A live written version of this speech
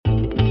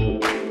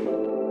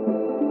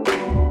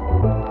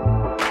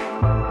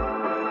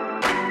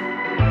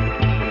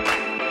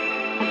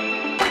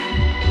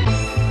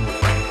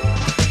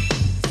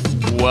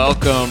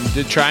Welcome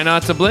to Try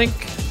Not to Blink,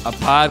 a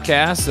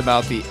podcast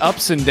about the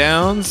ups and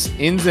downs,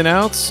 ins and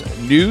outs,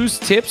 news,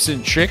 tips,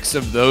 and tricks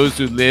of those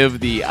who live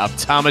the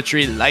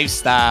optometry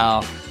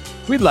lifestyle.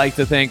 We'd like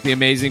to thank the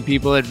amazing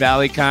people at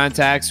Valley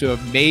Contacts who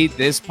have made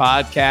this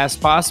podcast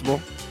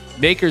possible,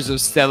 makers of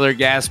stellar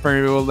gas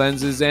permeable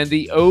lenses and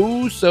the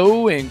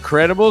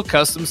oh-so-incredible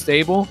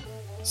custom-stable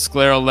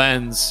scleral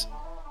lens.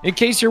 In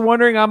case you're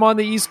wondering, I'm on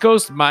the East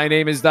Coast. My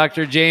name is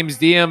Dr. James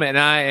Diem, and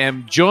I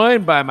am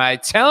joined by my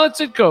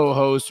talented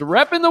co-host,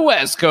 repping the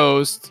West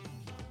Coast,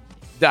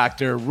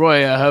 Dr.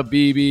 Roya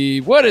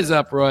Habibi. What is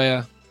up,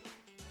 Roya?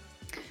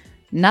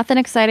 Nothing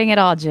exciting at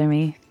all,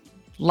 Jimmy.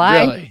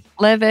 Life, Really?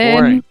 living.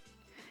 Boring.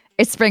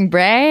 It's spring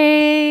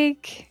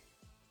break.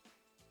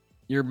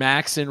 You're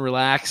maxing,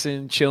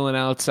 relaxing, chilling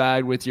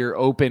outside with your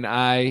open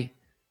eye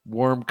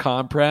warm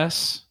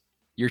compress,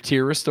 your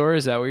tear restore.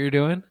 Is that what you're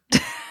doing?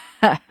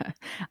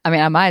 I mean,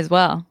 I might as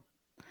well.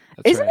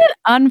 That's Isn't right. it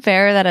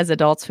unfair that as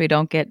adults we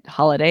don't get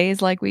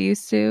holidays like we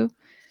used to?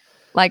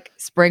 Like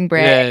spring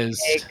break, It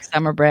is.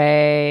 summer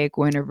break,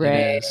 winter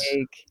break.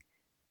 is.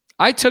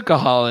 I took a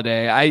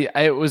holiday.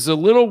 It was a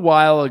little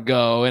while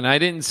ago, and I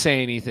didn't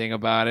say anything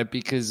about it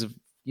because of,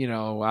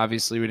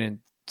 obviously we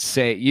didn't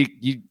say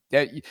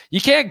you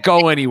can't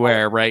go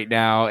anywhere right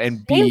now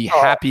and be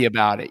Shameful. happy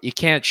about it. You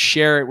can't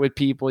share it with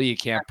people. You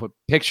can't put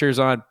pictures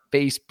on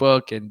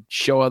Facebook and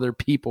show other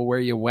people where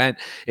you went.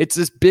 It's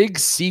this big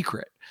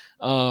secret.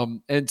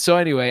 And so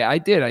anyway, I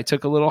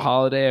took a little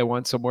holiday. I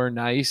went somewhere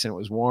nice and it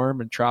was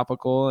warm and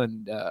tropical,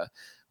 and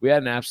we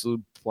had an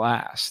absolute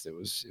blast. It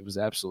was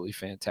absolutely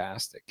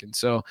fantastic. And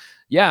so,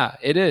 yeah,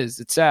 it is.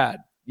 It's sad.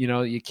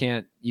 You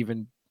can't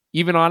even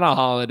on a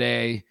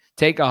holiday,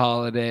 take a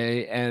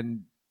holiday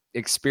and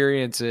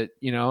experience it.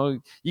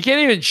 You can't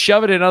even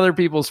shove it in other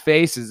people's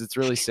faces. It's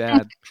really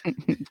sad. I'm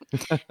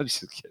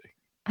just kidding.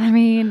 I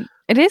mean,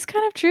 it is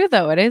kind of true,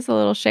 though. It is a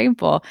little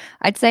shameful.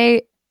 I'd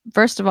say,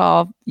 first of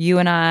all, you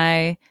and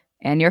I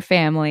and your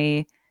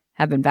family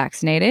have been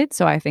vaccinated.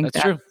 So I think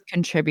That's that's true.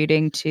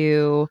 contributing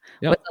to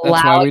Yep, what's that's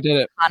why allowed we did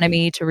it. the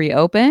economy to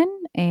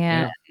reopen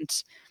and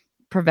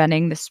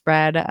preventing the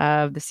spread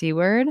of the C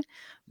word.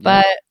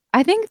 But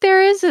I think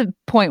there is a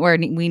point where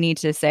we need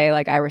to say,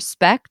 like, I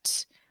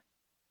respect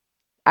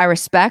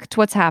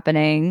what's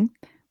happening,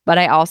 but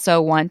I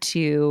also want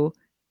to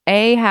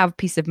A, have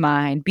peace of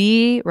mind,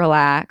 B,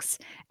 relax,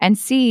 and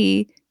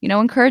C,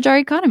 encourage our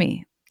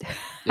economy.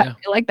 Yeah. I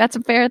feel like that's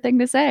a fair thing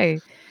to say.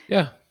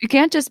 Yeah. You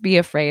can't just be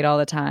afraid all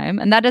the time.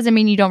 And that doesn't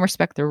mean you don't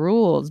respect the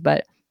rules,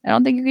 but I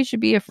don't think you should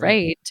be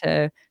afraid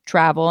to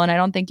travel. And I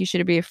don't think you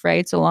should be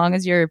afraid so long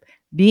as you're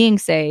being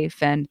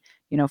safe and,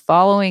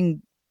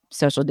 following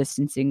social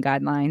distancing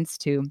guidelines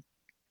to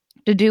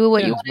do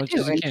what you as want much to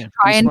do as you and can.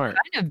 try Be and smart.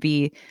 kind of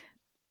be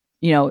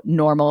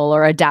normal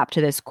or adapt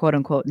to this quote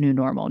unquote new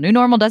normal. New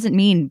normal doesn't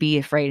mean be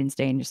afraid and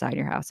stay inside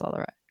your house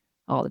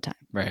all the time.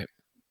 Right.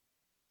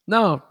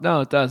 No,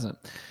 it doesn't.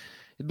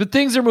 But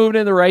things are moving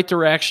in the right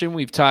direction.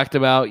 We've talked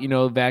about,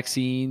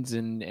 vaccines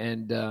and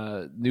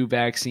new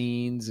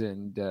vaccines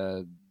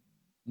and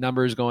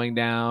numbers going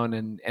down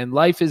and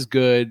life is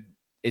good.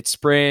 It's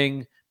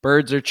spring.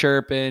 Birds are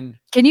chirping.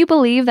 Can you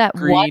believe that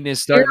Green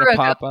is starting to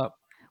pop up.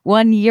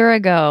 1 year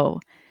ago,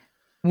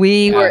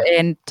 we were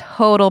in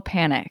total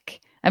panic.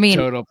 I mean,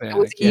 Total panic. it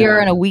was a year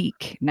and a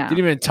week now. Didn't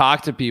even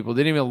talk to people.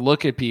 Didn't even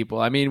look at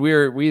people. I mean,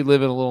 we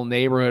live in a little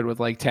neighborhood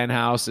with like 10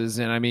 houses.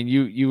 And I mean,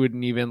 you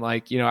wouldn't even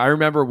I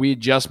remember we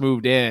just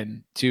moved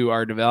in to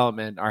our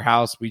development, our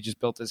house. We just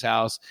built this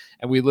house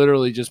and we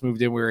literally just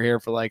moved in. We were here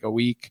for like a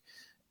week.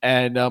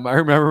 And I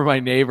remember my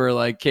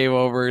neighbor came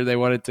over, they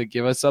wanted to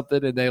give us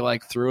something and they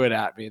threw it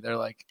at me. They're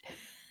like,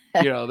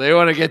 they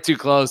want to get too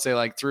close.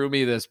 They threw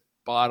me this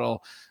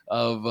bottle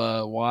of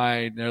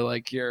wine. They're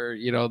like, here,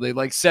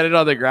 they set it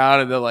on the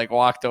ground and then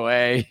walked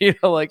away,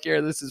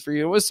 here, this is for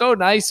you. It was so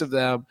nice of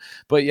them.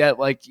 But yet,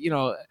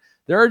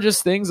 there are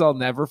just things I'll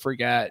never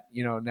forget,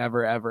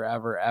 never, ever,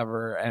 ever,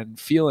 ever. And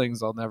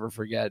feelings I'll never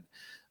forget.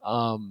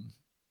 And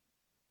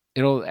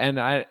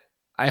I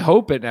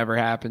hope it never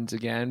happens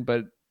again,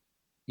 but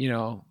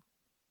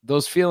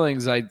those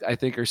feelings I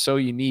think are so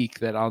unique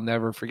that I'll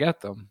never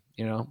forget them,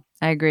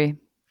 I agree.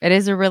 It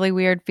is a really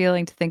weird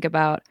feeling to think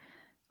about.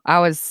 I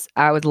was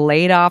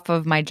laid off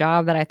of my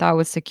job that I thought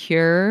was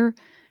secure.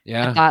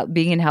 Yeah. I thought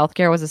being in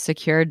healthcare was a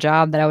secure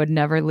job that I would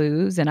never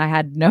lose. And I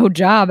had no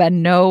job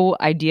and no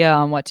idea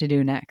on what to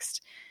do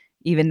next,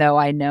 even though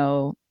I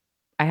know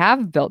I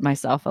have built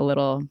myself a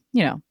little,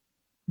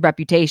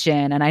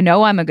 reputation and I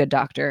know I'm a good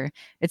doctor.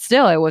 It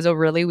was a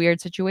really weird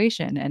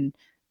situation. And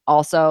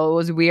also it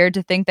was weird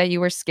to think that you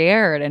were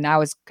scared and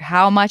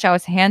how much I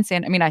was hand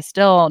sanitizing. I mean, I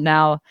still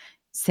now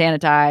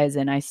sanitize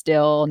and I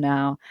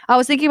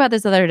was thinking about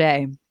this the other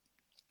day,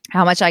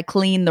 how much I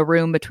clean the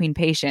room between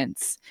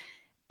patients.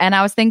 And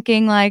I was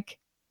thinking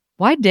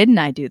why didn't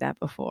I do that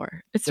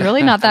before? It's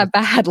really not that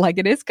bad.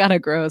 It is kind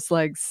of gross,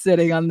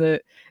 sitting on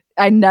the,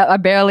 I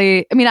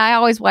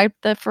always wipe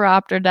the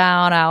phoropter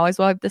down. I always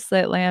wipe the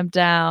slit lamp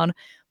down,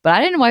 but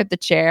I didn't wipe the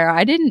chair.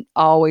 I didn't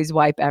always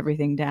wipe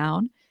everything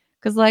down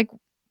because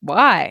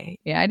why?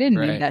 Yeah, I didn't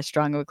Right. need that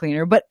strong of a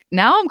cleaner. But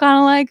now I'm kind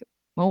of like,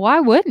 well, why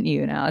wouldn't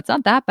you now? It's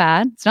not that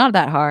bad. It's not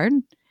that hard.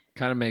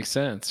 Kind of makes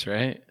sense,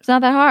 right? It's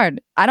not that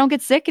hard. I don't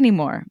get sick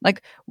anymore.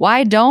 Like,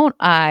 why didn't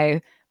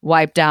I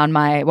wipe down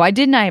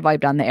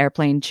the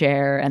airplane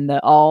chair and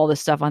all the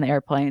stuff on the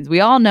airplanes? We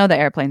all know the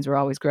airplanes were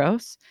always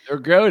gross. They're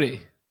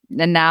grody.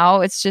 And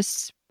now it's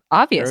just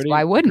obvious.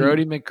 Why wouldn't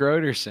Grody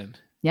McGroderson.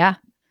 Yeah.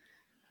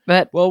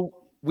 But well,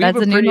 we have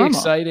that's a the new pretty normal.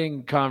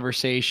 exciting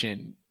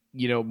conversation,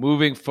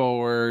 moving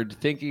forward,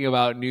 thinking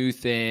about new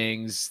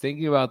things,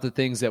 thinking about the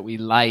things that we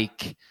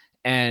like.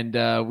 And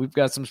we've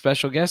got some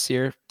special guests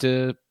here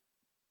to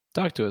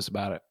talk to us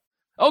about it.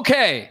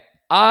 Okay.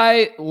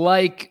 I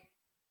like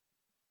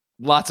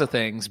lots of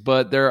things,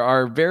 but there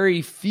are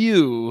very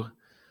few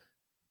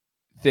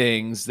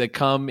things that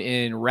come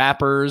in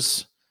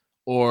wrappers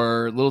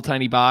or little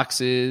tiny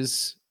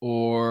boxes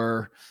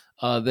or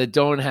that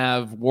don't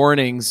have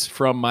warnings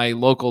from my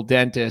local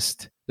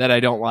dentist that I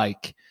don't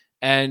like.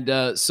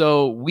 And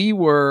so we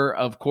were,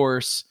 of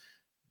course,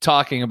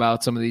 talking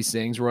about some of these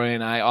things, Roy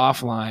and I,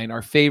 offline,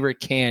 our favorite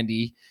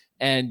candy.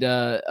 And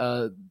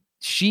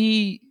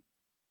she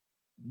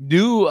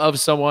knew of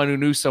someone who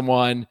knew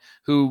someone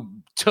who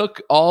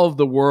took all of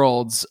the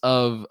worlds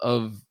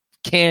of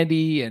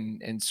candy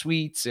and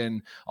sweets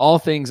and all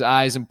things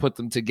eyes and put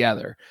them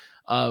together.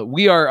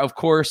 We are, of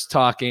course,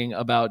 talking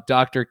about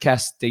Dr.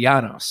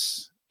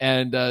 Castellanos,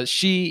 and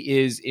she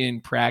is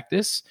in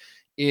practice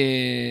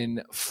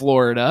in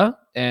Florida,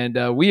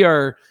 and we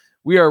are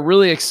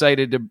really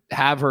excited to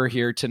have her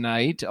here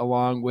tonight,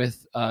 along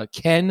with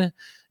Ken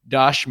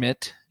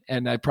Doschmidt.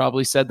 And I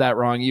probably said that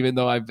wrong, even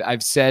though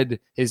I've said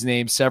his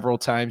name several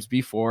times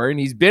before, and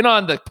he's been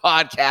on the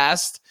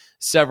podcast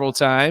several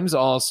times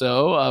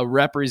also,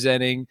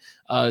 representing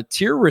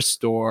Tear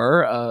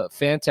Restore, a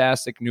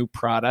fantastic new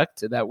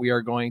product that we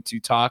are going to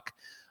talk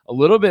a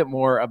little bit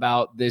more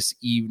about this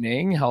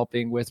evening,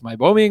 helping with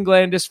meibomian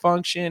gland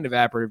dysfunction,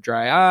 evaporative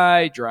dry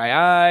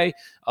eye.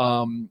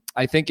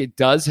 I think it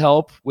does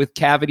help with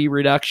cavity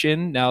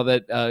reduction now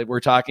that we're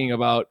talking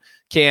about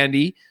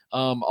candy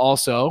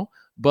also.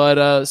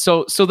 But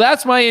so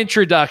that's my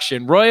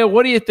introduction. Roya,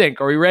 what do you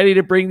think? Are we ready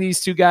to bring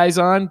these two guys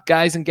on,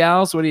 guys and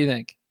gals? What do you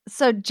think?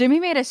 So Jimmy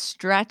made a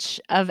stretch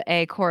of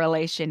a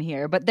correlation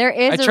here, but there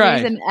is a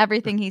reason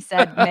everything he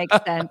said makes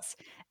sense.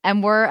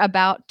 And we're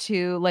about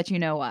to let you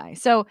know why.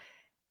 So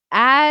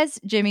as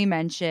Jimmy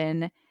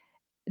mentioned,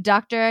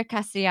 Dr.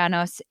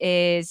 Castellanos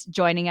is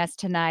joining us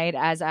tonight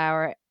as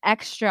our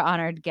extra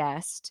honored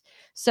guest.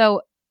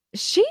 So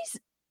she's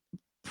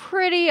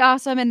pretty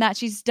awesome in that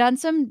she's done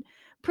some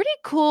pretty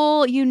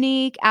cool,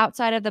 unique,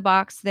 outside of the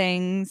box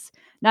things,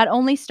 not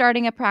only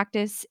starting a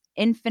practice,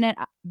 Infinite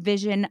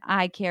Vision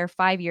Eye Care,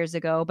 5 years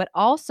ago, but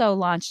also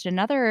launched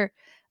another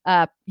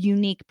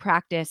unique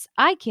practice,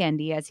 Eye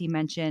Candy, as he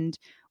mentioned,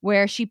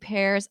 where she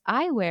pairs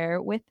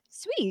eyewear with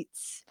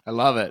sweets. I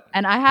love it.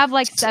 And I have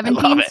like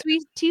 17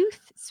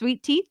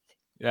 sweet teeth.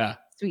 Yeah.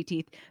 Sweet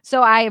teeth.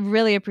 So I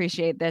really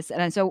appreciate this.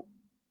 And so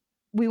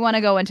we want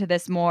to go into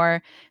this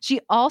more.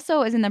 She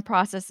also is in the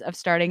process of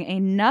starting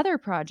another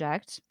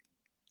project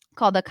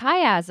called the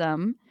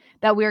Chiasm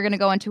that we're going to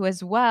go into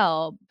as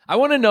well. I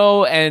want to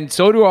know, and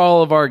so do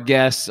all of our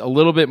guests, a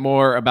little bit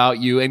more about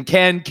you. And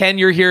Ken,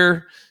 you're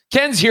here.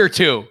 Ken's here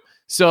too.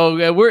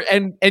 So we're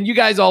and you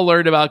guys all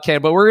learned about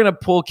Ken, but we're going to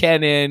pull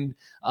Ken in.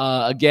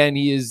 Again,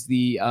 he is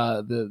the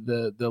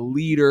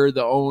leader,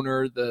 the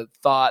owner, the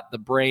thought, the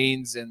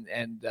brains,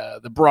 and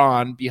the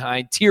brawn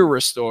behind Tear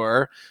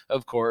Restore,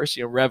 of course.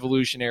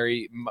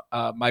 Revolutionary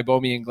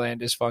meibomian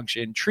gland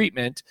dysfunction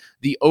treatment,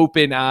 the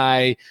open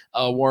eye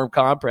warm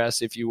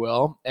compress, if you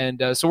will.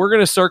 And so we're going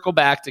to circle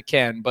back to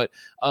Ken. But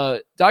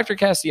Dr.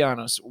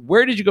 Castellanos,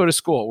 where did you go to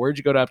school? Where did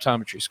you go to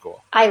optometry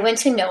school? I went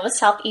to Nova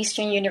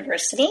Southeastern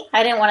University.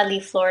 I didn't want to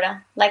leave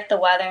Florida, like the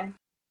weather.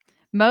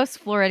 Most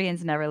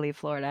Floridians never leave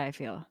Florida, I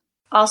feel.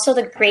 Also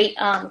the great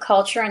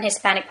culture and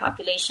Hispanic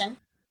population.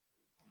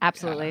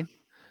 Absolutely. Yeah.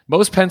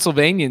 Most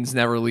Pennsylvanians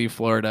never leave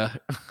Florida.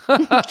 We're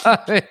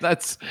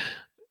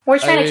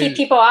trying to keep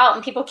people out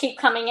and people keep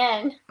coming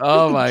in.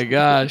 Oh my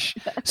gosh.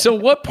 So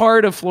what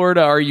part of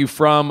Florida are you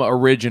from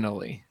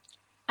originally?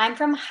 I'm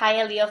from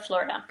Hialeah,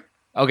 Florida.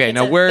 Okay, it's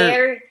now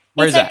where's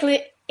that?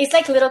 It's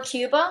like Little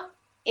Cuba.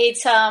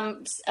 It's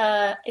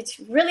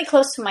really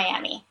close to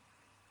Miami.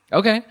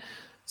 Okay.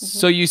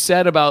 So you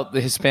said about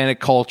the Hispanic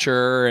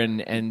culture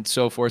and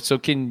so forth. So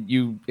can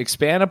you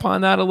expand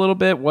upon that a little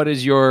bit? What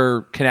is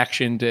your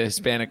connection to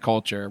Hispanic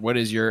culture? What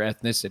is your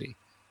ethnicity?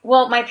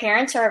 Well, my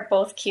parents are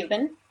both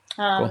Cuban.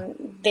 Cool.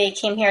 They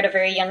came here at a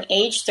very young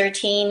age,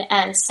 13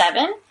 and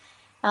 7.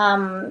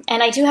 And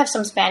I do have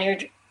some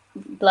Spaniard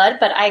blood,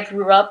 but I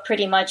grew up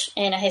pretty much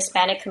in a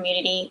Hispanic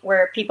community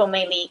where people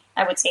mainly,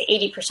 I would say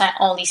 80%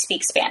 only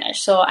speak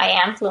Spanish. So I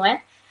am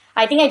fluent.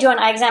 I think I do an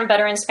eye exam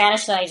better in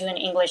Spanish than I do in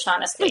English,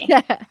 honestly.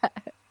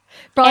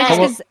 Probably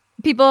because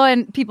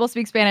people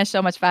speak Spanish so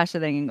much faster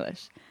than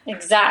English.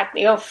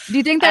 Exactly. Do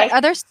you think that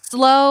other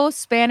slow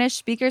Spanish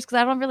speakers, because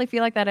I don't really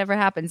feel like that ever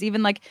happens,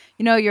 even like,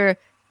 you're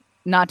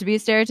not to be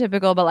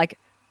stereotypical, but like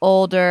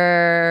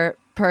older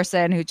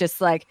person who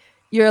just like,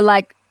 you're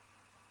like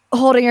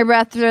holding your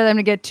breath for them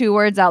to get 2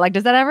 words out? Like,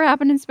 does that ever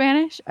happen in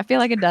Spanish? I feel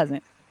like it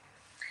doesn't.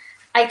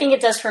 I think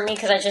it does for me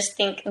because I just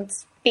think and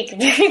speak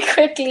very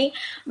quickly.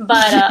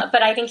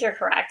 But I think you're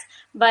correct.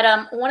 But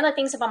one of the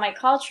things about my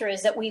culture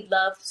is that we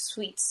love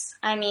sweets.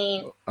 I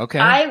mean, Okay.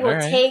 I will All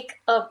right. take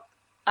a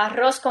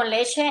arroz con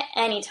leche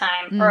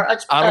anytime, or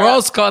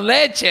Arroz con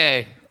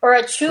leche. or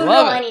a chulo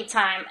Love it.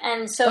 anytime.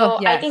 And so Oh,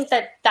 yes. I think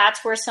that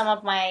that's where some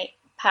of my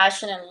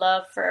passion and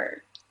love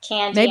for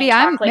candy Maybe and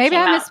I'm chocolate came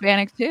I'm out.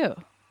 Hispanic too.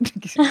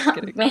 Just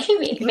kidding.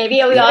 Maybe we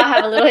all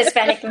have a little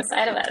Hispanic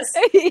inside of us.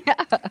 Yeah.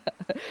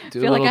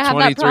 Do Feel a like little I have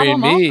that 23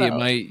 and problem me.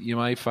 also. You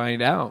might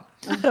find out.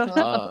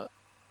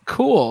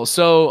 Cool.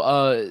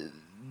 So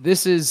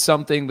this is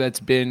something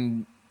that's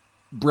been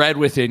bred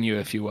within you,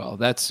 if you will.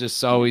 That's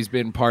just always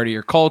been part of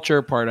your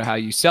culture, part of how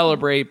you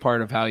celebrate,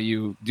 part of how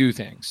you do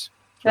things.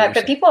 Right,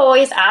 but people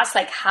always ask,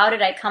 like, how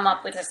did I come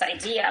up with this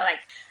idea? Like,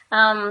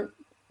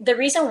 the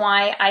reason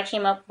why I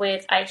came up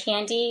with eye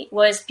candy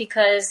was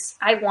because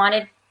I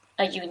wanted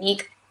a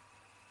unique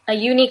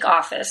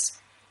office.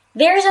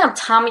 There's an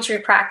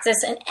optometry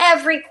practice in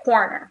every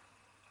corner,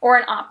 or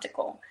an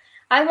optical.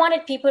 I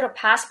wanted people to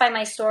pass by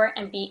my store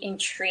and be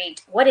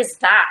intrigued. What is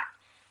that?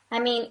 I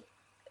mean,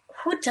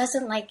 who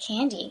doesn't like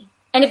candy?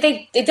 And if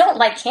they don't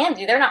like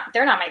candy, they're not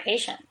my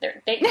patient. They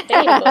need to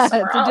go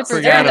somewhere It's a else.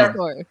 different They're in the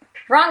store.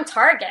 wrong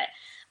target.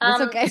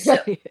 That's okay.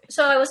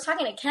 So I was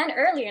talking to Ken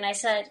earlier, and I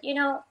said,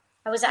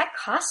 I was at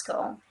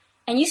Costco,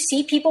 and you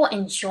see people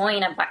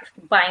enjoying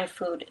buying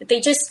food.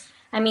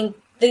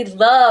 They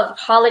love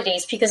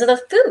holidays because of the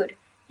food.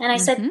 And I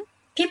said,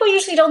 people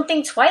usually don't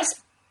think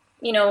twice,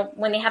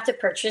 when they have to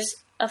purchase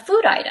a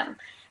food item.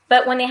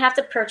 But when they have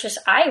to purchase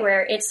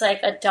eyewear, it's like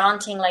a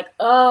daunting, like,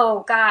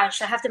 oh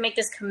gosh, I have to make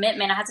this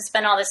commitment. I have to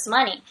spend all this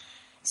money.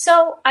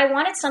 So I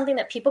wanted something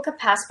that people could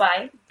pass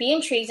by, be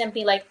intrigued, and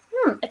be like,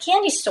 a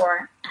candy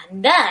store.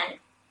 And then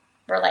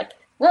we're like,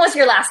 when was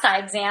your last eye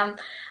exam?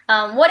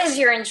 What is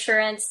your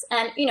insurance?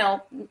 And,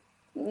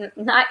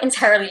 not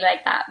entirely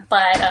like that,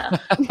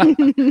 but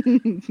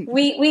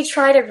we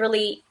try to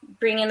really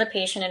bring in the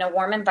patient in a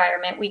warm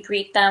environment. We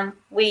greet them.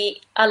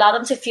 We allow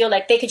them to feel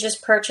like they could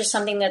just purchase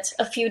something that's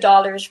a few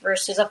dollars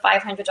versus a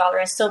 $500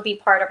 and still be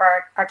part of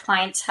our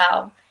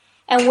clientele.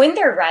 And when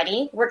they're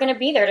ready, we're going to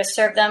be there to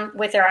serve them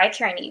with their eye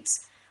care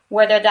needs,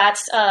 whether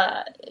that's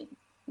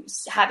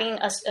having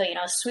a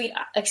sweet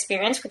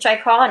experience, which I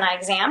call an eye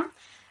exam,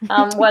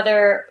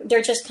 whether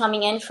they're just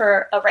coming in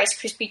for a Rice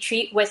Krispie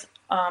treat with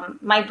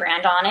my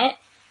brand on it,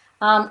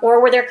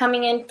 or where they're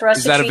coming in for us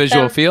Is to that a treat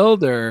visual them.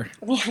 field or?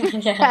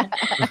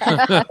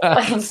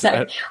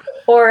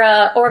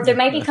 Or if they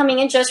might be coming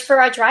in just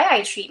for a dry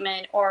eye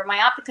treatment or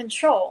myopic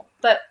control.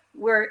 But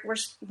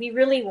we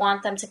really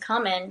want them to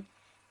come in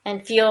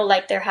and feel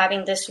like they're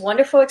having this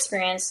wonderful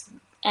experience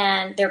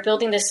and they're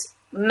building this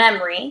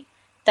memory,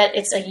 that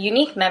it's a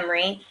unique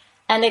memory,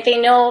 and that they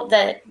know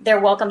that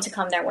they're welcome to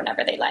come there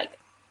whenever they like,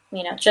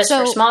 just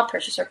for small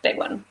purchase or big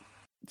one.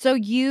 So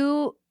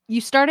you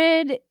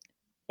started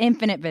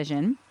Infinite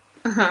Vision,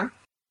 Uh-huh.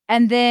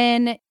 and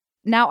then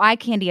now Eye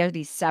Candy, are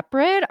these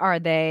separate? Are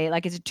they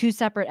like, is it 2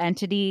 separate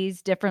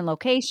entities, different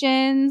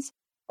locations?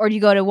 Or do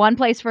you go to one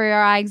place for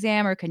your eye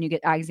exam, or can you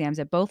get eye exams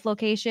at both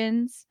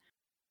locations?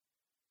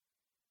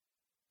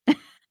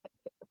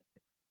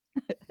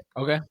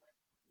 Okay.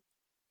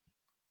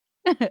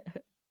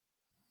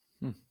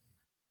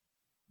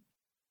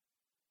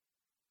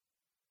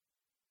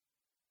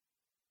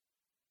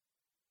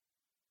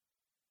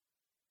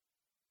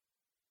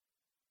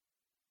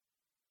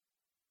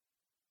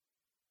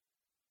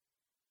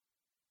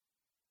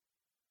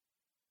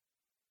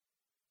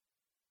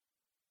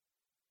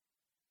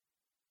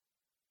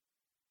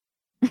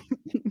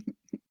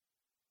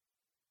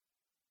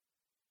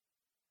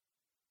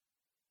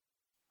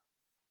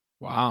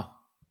 Wow.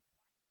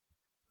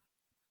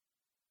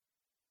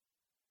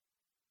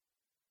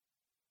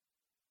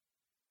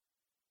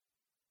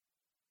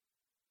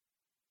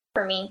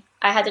 For me,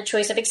 I had the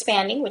choice of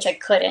expanding, which I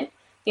couldn't.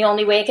 The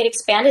only way I could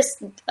expand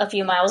is a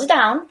few miles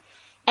down,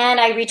 and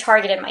I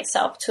retargeted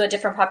myself to a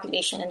different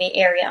population in the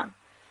area.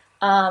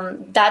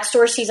 That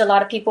store sees a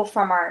lot of people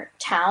from our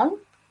town,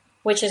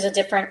 which is a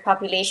different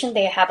population.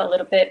 They have a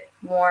little bit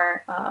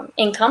more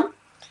income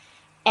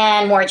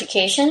and more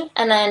education.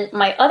 And then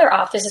my other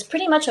office is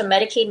pretty much a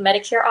Medicaid,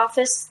 Medicare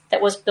office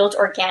that was built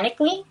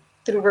organically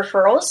through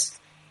referrals.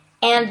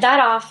 And that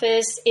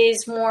office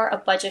is more a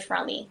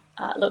budget-friendly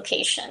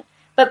location.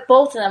 But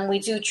both of them, we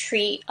do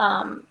treat,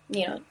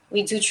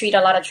 we do treat a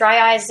lot of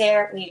dry eyes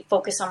there. We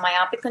focus on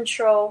myopic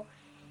control.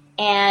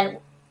 And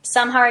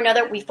somehow or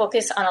another, we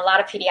focus on a lot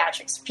of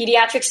pediatrics.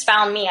 Pediatrics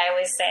found me, I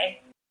always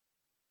say.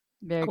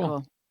 Very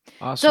cool.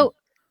 Awesome. So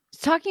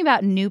talking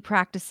about new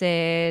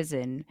practices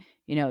and,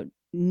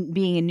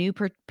 being a new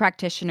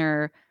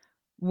practitioner,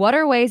 what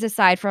are ways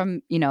aside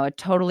from, a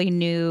totally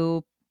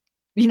new,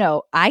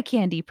 eye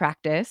candy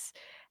practice,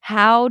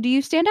 how do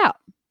you stand out?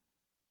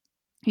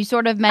 You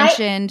sort of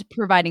mentioned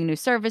providing new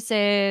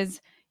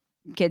services,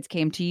 kids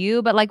came to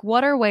you, but like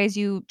what are ways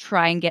you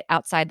try and get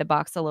outside the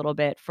box a little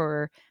bit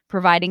for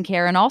providing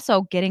care and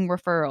also getting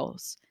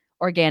referrals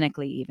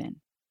organically even?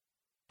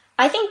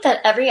 I think that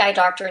every eye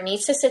doctor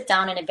needs to sit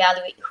down and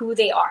evaluate who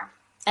they are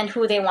and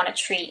who they want to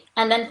treat,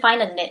 and then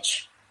find a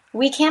niche.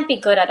 We can't be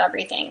good at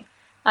everything.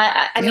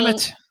 I mean,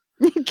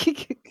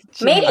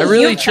 maybe I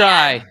really you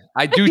try. can.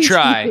 I do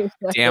try.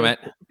 Damn it.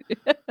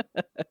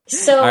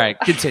 So, All right,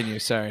 continue.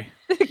 Sorry.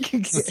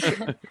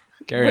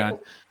 Carry on.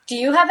 do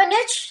you have a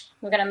niche?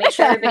 We're gonna make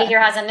sure everybody here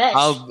has a niche.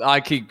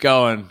 I'll keep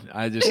going.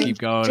 I just keep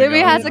going. Jimmy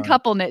has going. a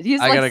couple niches. He's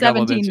like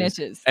 17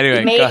 niches.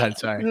 Anyway, go ahead.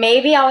 Sorry.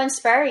 Maybe I'll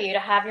inspire you to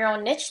have your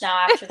own niche now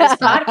after this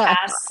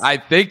podcast. I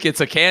think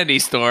it's a candy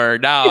store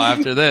now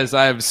after this.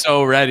 I am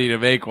so ready to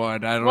make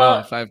one. I don't know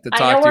if I have to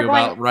talk to you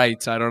about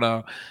rights. I don't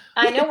know.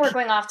 I know we're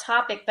going off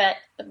topic, but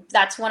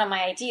that's one of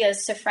my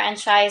ideas, to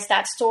franchise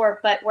that store,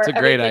 but where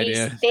everybody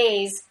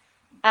stays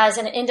as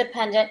an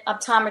independent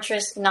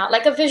optometrist, not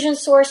like a Vision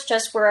Source,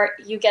 just where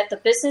you get the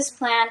business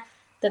plan,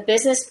 the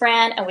business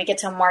brand, and we get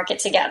to market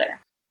together.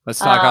 Let's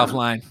talk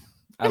offline.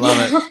 I love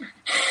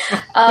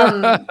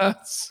it.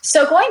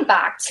 So going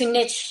back to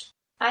niche,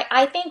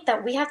 I think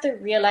that we have to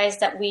realize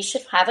that we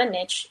should have a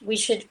niche. We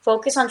should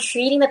focus on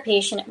treating the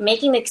patient,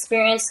 making the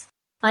experience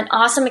an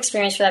awesome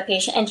experience for that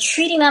patient, and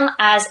treating them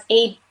as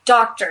a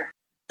doctor.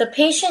 The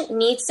patient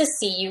needs to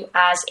see you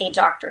as a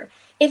doctor.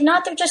 If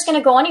not, they're just going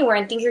to go anywhere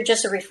and think you're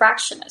just a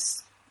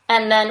refractionist.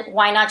 And then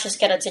why not just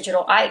get a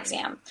digital eye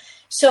exam?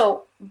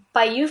 So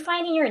by you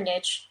finding your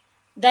niche,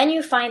 then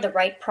you find the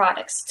right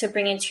products to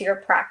bring into your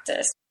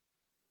practice.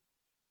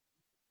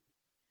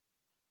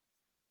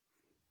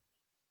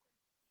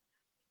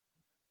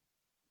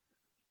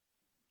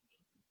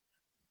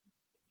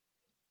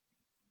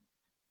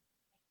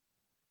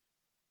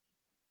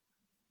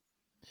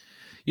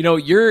 You know,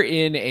 you're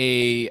in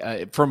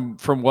a from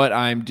what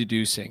I'm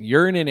deducing,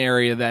 you're in an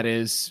area that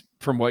is,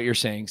 from what you're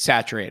saying,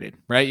 saturated,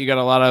 right? You got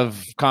a lot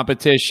of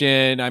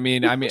competition. I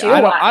mean, I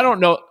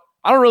don't know.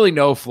 I don't really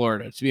know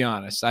Florida, to be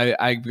honest.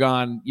 I've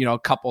gone, a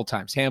couple of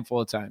times,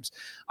 handful of times.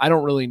 I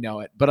don't really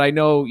know it, but I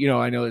know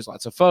there's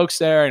lots of folks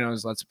there. I know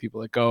there's lots of people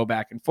that go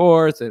back and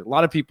forth. A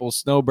lot of people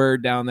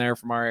snowbird down there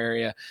from our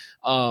area.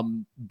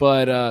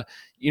 But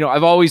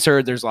I've always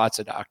heard there's lots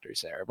of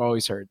doctors there. I've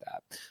always heard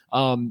that.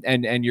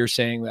 And you're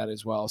saying that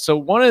as well. So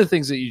one of the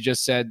things that you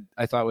just said,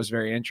 I thought was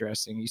very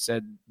interesting. You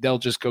said they'll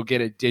just go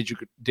get a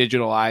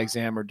digital eye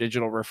exam or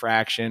digital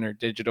refraction or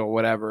digital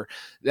whatever.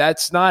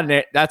 That's not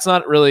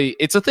really,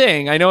 it's a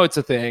thing. I know it's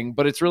a thing,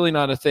 but it's really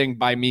not a thing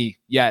by me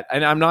yet.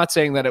 And I'm not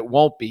saying that it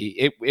won't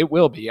be. It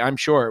will be. I'm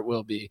sure it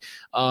will be.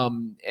 But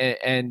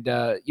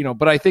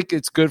I think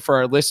it's good for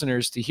our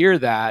listeners to hear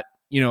that,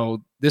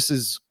 this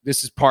is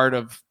part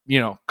of,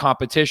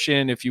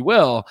 competition, if you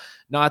will.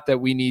 Not that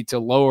we need to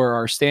lower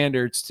our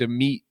standards to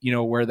meet,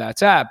 where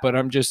that's at, but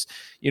I'm just,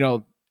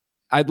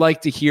 I'd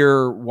like to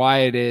hear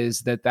why it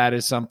is that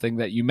is something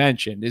that you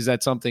mentioned. Is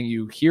that something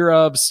you hear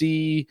of,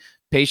 see,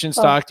 patients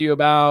talk to you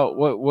about?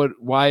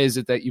 Why is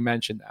it that you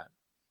mentioned that?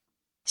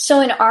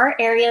 So in our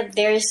area,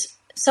 there's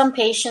some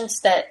patients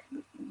that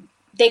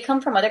they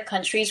come from other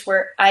countries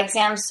where eye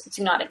exams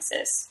do not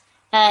exist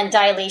and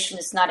dilation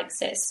does not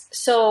exist.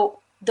 So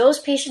those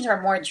patients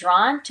are more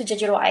drawn to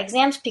digital eye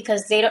exams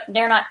because they're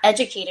not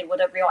educated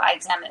what a real eye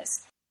exam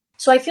is.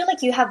 So I feel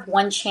like you have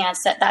one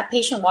chance that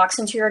patient walks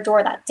into your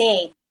door that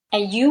day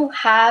and you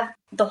have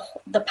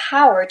the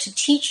power to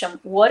teach them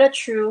what a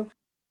true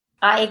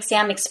eye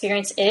exam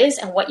experience is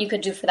and what you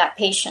could do for that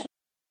patient.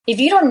 If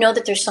you don't know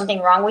that there's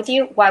something wrong with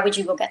you, why would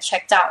you go get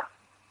checked out?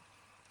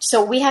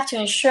 So we have to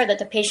ensure that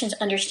the patients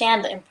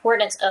understand the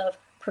importance of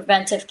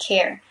preventive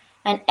care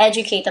and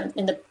educate them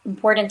in the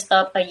importance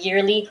of a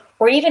yearly,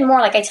 or even more,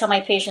 like I tell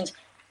my patients,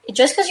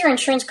 just because your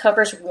insurance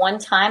covers one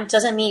time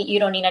doesn't mean you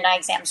don't need an eye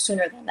exam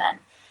sooner than then.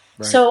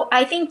 Right. So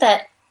I think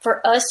that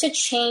for us to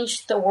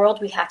change the world,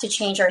 we have to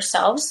change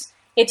ourselves.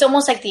 It's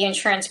almost like the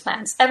insurance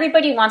plans.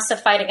 Everybody wants to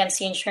fight against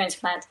the insurance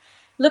plans.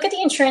 Look at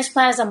the insurance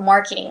plan as a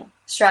marketing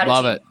strategy.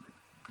 Love it.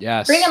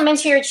 Yes. Bring them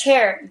into your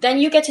chair. Then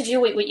you get to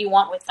do what you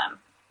want with them.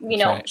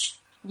 Right.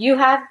 You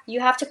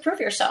have to prove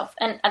yourself.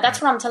 And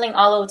that's what I'm telling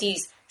all of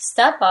these.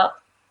 Step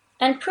up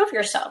and prove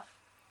yourself.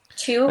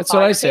 That's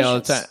what I say all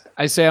the time.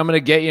 I say, I'm going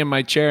to get you in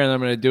my chair and I'm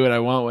going to do what I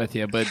want with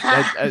you. But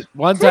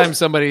one time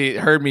somebody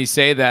heard me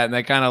say that and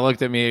they kind of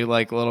looked at me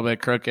like a little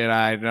bit crooked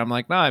eyed. And I'm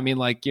like, no, I mean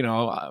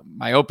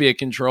myopia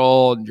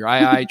control and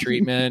dry eye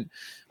treatment.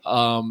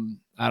 I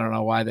don't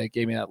know why they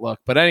gave me that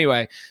look. But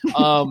anyway,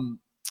 listen.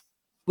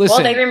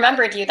 Well, they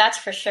remembered you. That's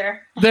for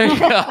sure. There you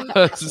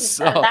go.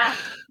 So,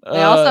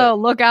 they also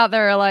look out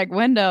their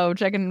window,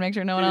 checking to make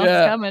sure no one else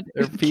is coming.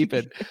 They're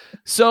peeping.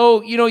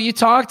 So, you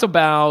talked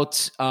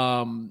about,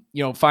 find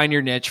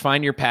your niche,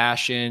 find your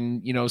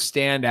passion,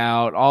 stand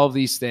out, all of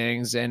these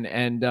things. And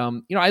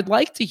I'd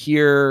like to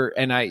hear,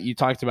 you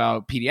talked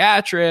about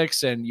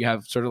pediatrics and you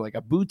have sort of like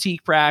a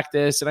boutique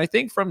practice. And I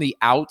think from the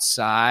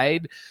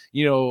outside,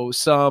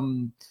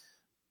 some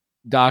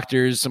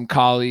doctors, some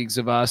colleagues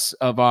of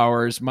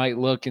ours might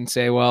look and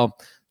say, well,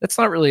 that's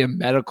not really a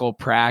medical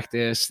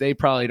practice. They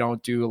probably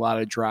don't do a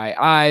lot of dry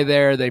eye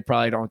there. They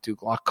probably don't do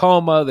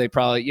glaucoma. They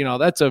probably,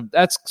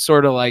 that's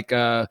sort of like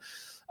a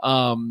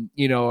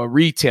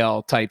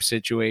retail type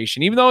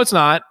situation, even though it's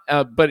not.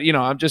 But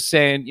I'm just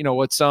saying,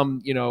 what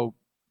some,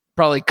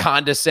 probably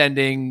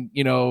condescending,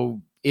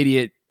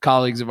 idiot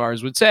colleagues of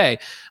ours would say.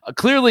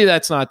 Clearly,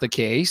 that's not the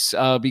case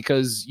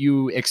because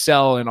you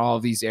excel in all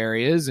of these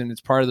areas, and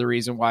it's part of the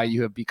reason why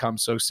you have become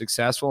so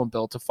successful and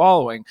built a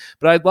following.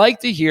 But I'd like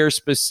to hear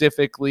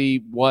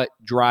specifically what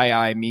dry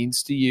eye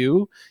means to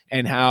you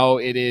and how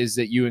it is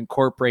that you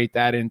incorporate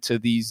that into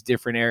these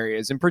different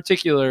areas. In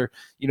particular,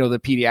 the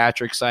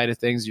pediatric side of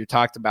things. You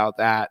talked about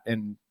that,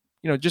 and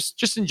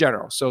just in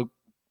general. So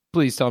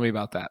please tell me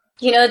about that.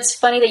 It's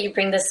funny that you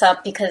bring this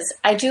up because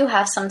I do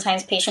have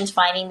sometimes patients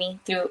finding me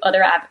through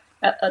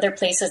other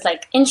places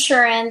like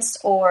insurance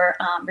or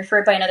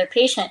referred by another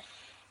patient.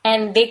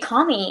 And they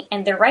call me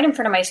and they're right in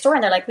front of my store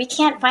and they're like, we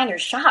can't find your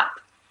shop.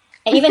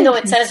 And even though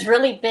it says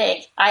really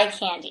big, eye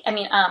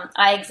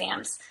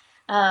exams.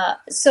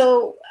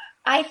 So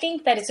I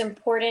think that it's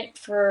important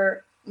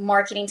for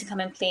marketing to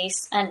come in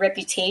place and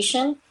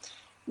reputation.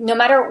 No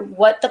matter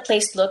what the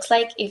place looks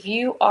like, if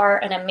you are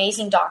an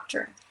amazing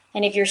doctor,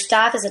 and if your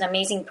staff is an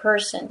amazing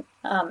person,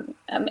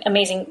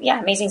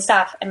 amazing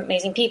staff,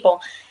 amazing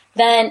people,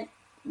 then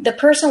the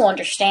person will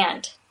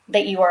understand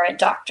that you are a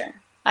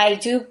doctor. I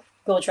do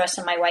go dressed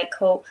in my white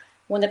coat.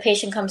 When the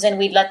patient comes in,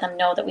 we let them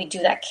know that we do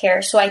that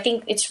care. So I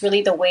think it's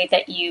really the way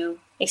that you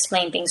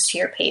explain things to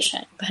your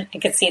patient. But I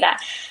could see that.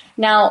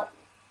 Now,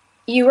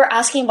 you were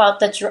asking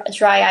about the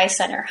dry eye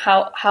center,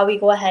 how we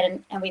go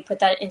ahead and we put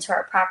that into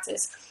our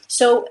practice.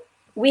 So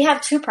we have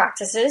two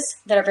practices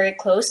that are very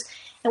close.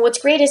 And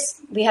what's great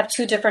is we have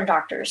two different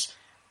doctors.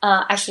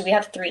 Actually, we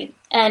have three.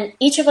 And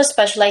each of us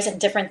specialize in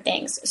different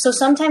things. So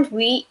sometimes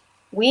we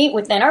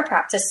within our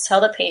practice,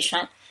 tell the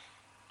patient,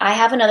 I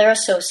have another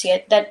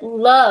associate that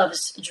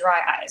loves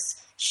dry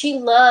eyes. She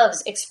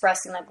loves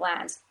expressing the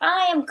glands.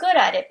 I am good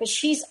at it, but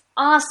she's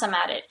awesome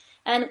at it.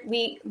 And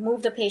we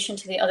move the patient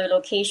to the other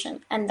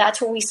location. And that's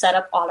where we set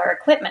up all our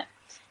equipment.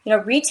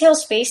 Retail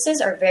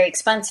spaces are very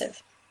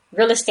expensive.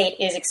 Real estate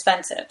is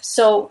expensive.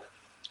 So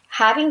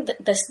having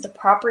the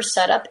proper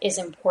setup is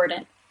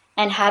important,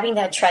 and having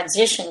that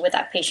transition with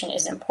that patient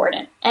is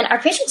important. And our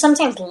patients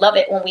sometimes love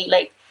it when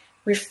we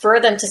refer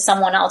them to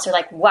someone else. They're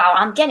like, wow,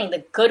 I'm getting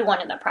the good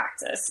one in the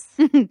practice.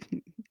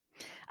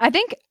 I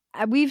think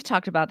we've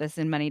talked about this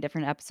in many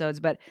different episodes,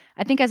 but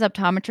I think as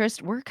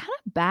optometrists, we're kind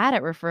of bad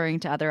at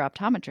referring to other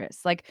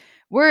optometrists.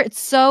 It's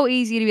so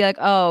easy to be like,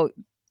 oh,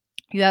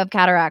 you have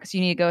cataracts, you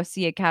need to go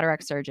see a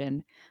cataract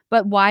surgeon.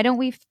 But why don't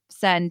we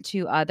send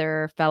to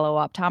other fellow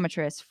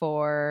optometrists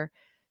for,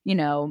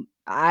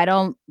 I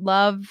don't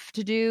love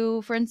to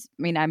do, for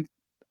instance,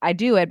 I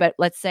do it, but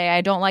let's say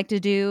I don't like to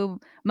do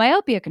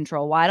myopia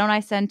control. Why don't I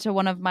send to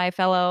one of my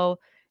fellow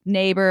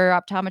neighbor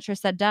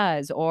optometrists that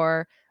does?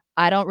 Or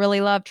I don't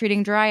really love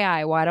treating dry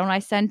eye. Why don't I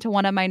send to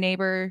one of my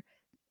neighbor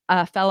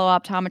fellow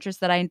optometrists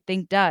that I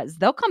think does?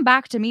 They'll come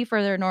back to me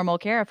for their normal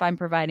care if I'm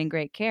providing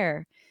great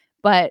care.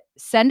 But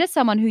send to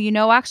someone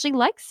who actually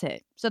likes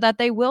it so that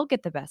they will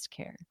get the best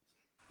care.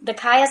 The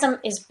chiasm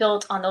is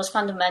built on those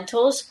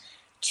fundamentals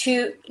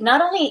to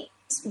not only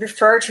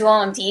refer to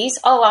OMDs.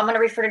 Oh, I'm going to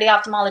refer to the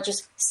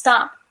ophthalmologist.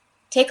 Stop.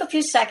 Take a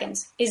few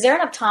seconds. Is there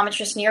an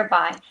optometrist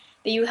nearby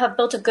that you have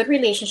built a good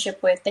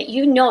relationship with, that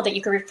you know that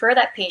you could refer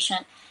that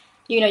patient?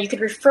 You could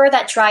refer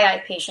that dry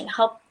eye patient,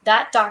 help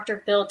that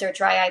doctor build their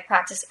dry eye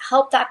practice,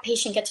 help that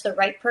patient get to the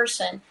right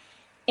person,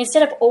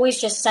 instead of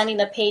always just sending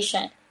the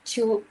patient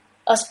to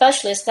a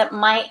specialist that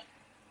might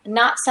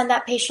not send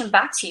that patient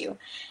back to you.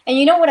 And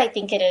you know what I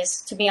think it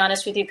is, to be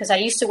honest with you, because I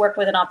used to work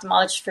with an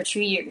ophthalmologist for 2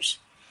 years.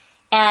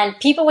 And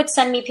people would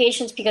send me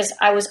patients because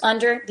I was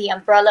under the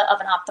umbrella of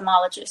an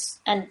ophthalmologist.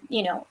 And,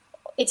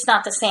 it's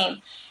not the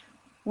same.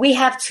 We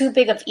have too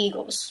big of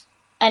egos.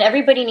 And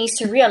everybody needs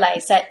to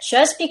realize that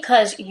just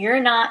because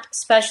you're not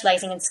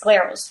specializing in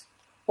scleros,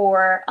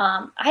 or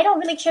I don't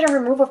really care to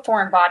remove a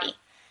foreign body,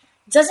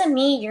 doesn't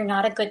mean you're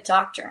not a good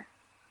doctor.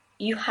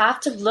 You have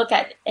to look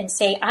at and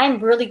say, I'm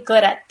really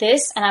good at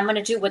this, and I'm going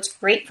to do what's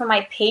great for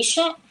my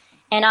patient,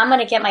 and I'm going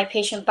to get my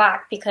patient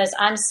back because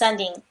I'm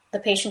sending the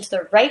patient to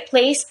the right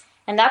place,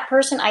 and that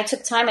person, I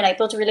took time and I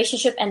built a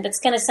relationship, and that's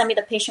going to send me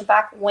the patient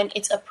back when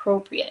it's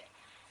appropriate.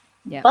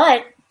 Yeah.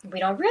 But we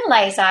don't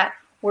realize that.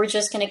 We're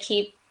just going to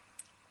keep,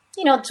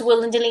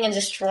 dwindling and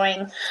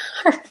destroying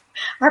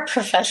our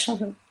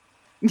profession.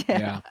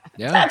 Yeah.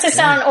 Not to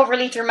sound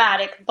overly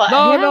dramatic, but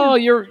no,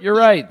 you're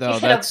right though.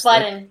 That's a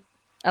button.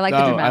 I like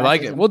the dramatic. I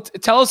like it. Well,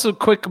 tell us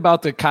quick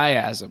about the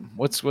chiasm.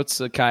 What's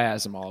the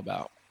chiasm all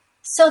about?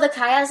 So the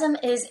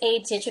chiasm is a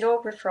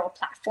digital referral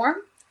platform.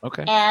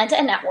 Okay. And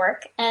a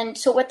network. And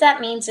so what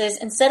that means is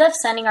instead of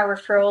sending our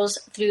referrals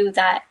through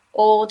that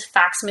old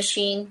fax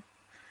machine,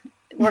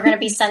 we're going to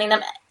be sending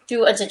them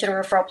through a digital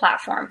referral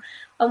platform.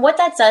 And what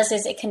that does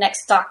is it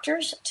connects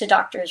doctors to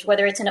doctors,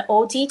 whether it's an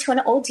OD to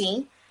an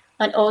OD,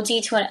 an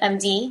OD to an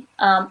MD,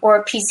 or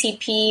a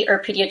PCP or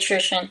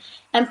pediatrician.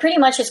 And pretty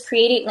much it's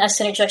creating a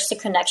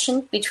synergistic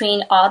connection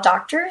between all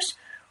doctors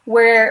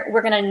where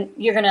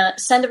you're gonna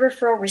send a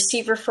referral,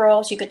 receive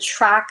referrals, you could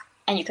track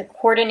and you could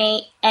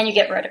coordinate, and you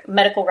get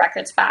medical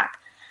records back.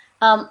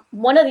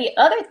 One of the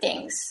other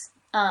things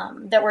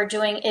that we're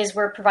doing is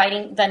we're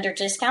providing vendor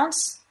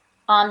discounts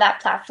on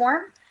that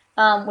platform,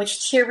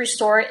 which Tier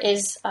Restore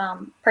is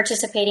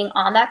participating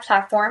on that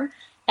platform,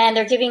 and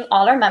they're giving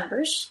all our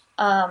members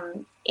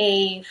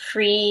a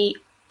free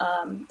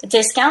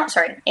discount,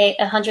 a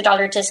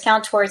 $100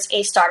 discount towards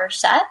a starter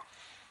set.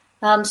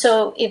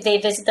 So if they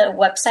visit the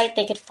website,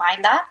 they could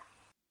find that.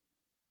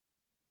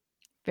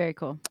 Very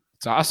cool.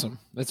 It's awesome.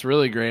 That's a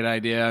really great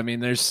idea. I mean,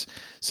 there's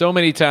so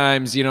many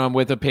times, I'm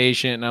with a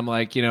patient and I'm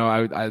like,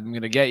 I'm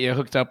going to get you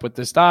hooked up with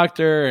this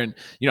doctor, and,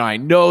 I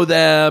know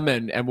them,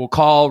 and we'll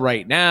call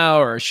right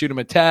now or shoot them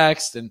a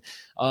text. And,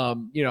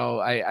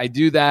 I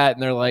do that,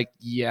 and they're like,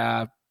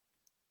 yeah,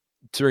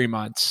 3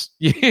 months,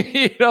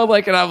 and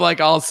I'm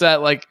like all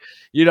set,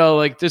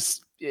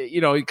 just,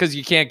 because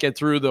you can't get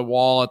through the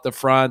wall at the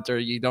front, or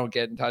you don't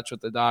get in touch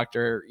with the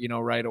doctor,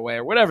 right away,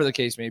 or whatever the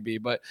case may be.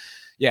 But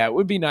yeah, it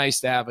would be nice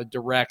to have a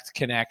direct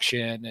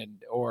connection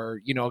or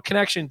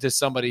connection to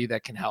somebody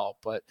that can help.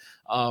 But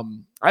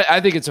I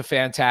think it's a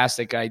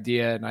fantastic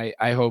idea, and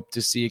I hope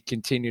to see it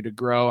continue to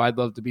grow. I'd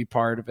love to be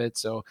part of it.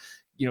 So,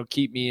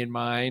 keep me in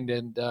mind,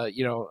 and,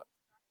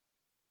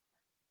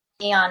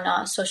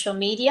 on social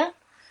media.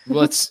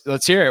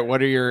 Let's hear it.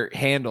 What are your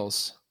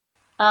handles?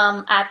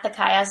 At the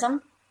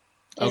Chiasm.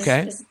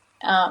 Okay.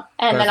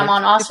 And then I'm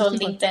on also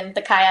LinkedIn,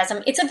 the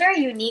Chiasm. It's a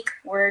very unique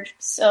word,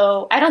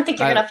 so I don't think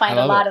you're going to find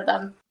a lot of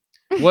them.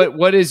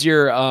 What is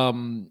your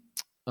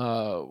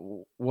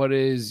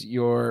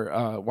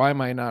why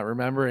am I not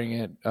remembering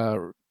it,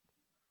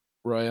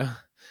 Roya?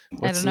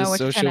 I don't know what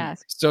you're trying to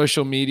ask.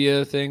 Social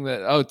media thing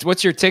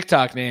what's your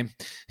TikTok name?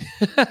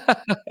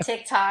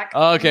 TikTok.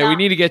 Okay, we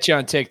need to get you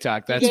on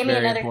TikTok. That's very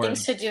important. Gave me another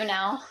things to do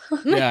now.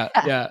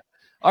 Yeah.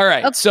 All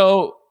right. Okay.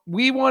 So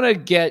we want to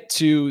get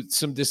to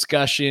some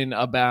discussion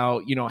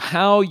about,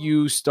 how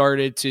you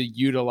started to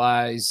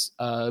utilize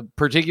a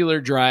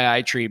particular dry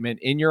eye treatment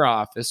in your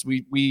office.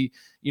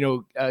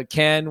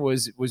 Ken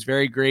was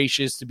very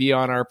gracious to be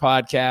on our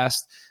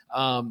podcast,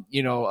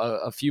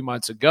 a few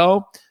months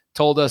ago,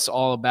 told us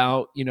all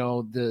about,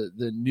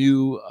 the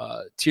new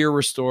Tier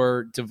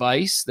Restore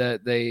device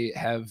that they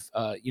have,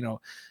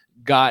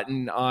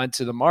 gotten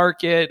onto the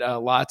market.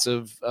 Lots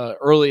of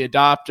early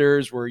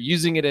adopters were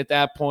using it at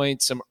that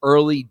point. Some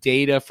early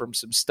data from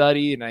some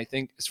studies, and I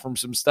think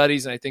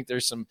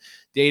there's some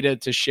data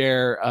to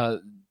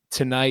share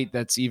tonight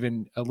that's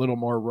even a little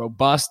more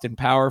robust and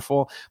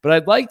powerful. But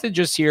I'd like to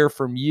just hear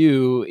from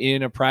you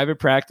in a private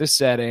practice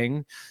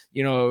setting,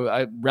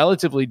 a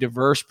relatively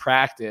diverse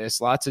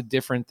practice, lots of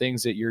different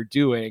things that you're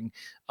doing,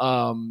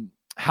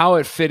 how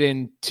it fit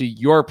into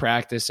your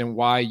practice and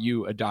why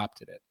you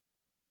adopted it.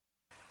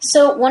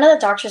 So one of the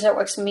doctors that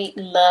works with me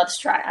loves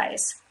dry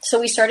eyes. So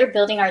we started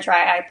building our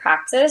dry eye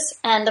practice.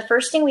 And the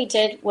first thing we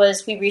did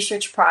was we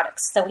researched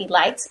products that we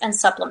liked and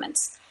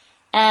supplements.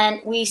 And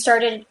we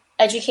started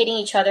educating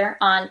each other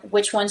on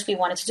which ones we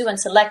wanted to do and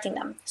selecting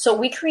them. So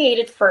we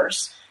created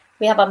first,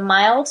 we have a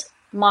mild,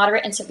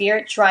 moderate, and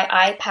severe dry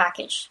eye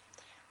package.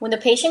 When the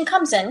patient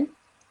comes in,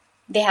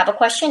 they have a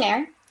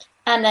questionnaire,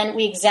 and then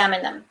we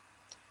examine them.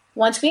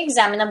 Once we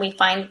examine them, we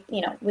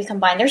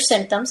combine their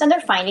symptoms and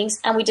their findings,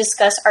 and we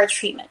discuss our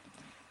treatment.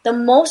 The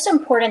most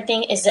important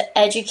thing is the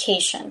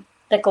education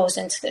that goes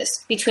into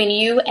this between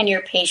you and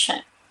your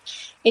patient.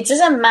 It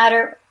doesn't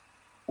matter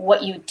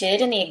what you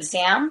did in the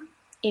exam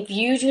if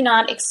you do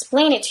not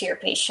explain it to your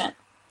patient,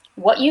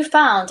 what you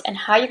found and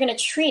how you're going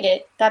to treat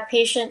it. That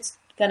patient's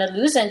going to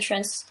lose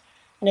interest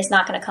and is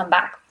not going to come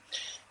back.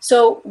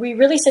 So we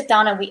really sit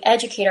down and we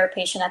educate our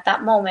patient at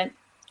that moment.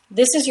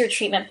 This is your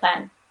treatment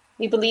plan.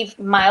 We believe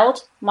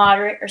mild,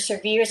 moderate, or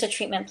severe is a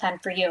treatment plan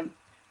for you.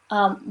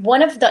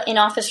 One of the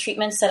in-office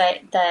treatments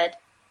that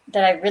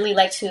I really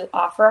like to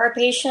offer our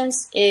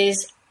patients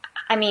is,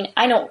 I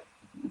know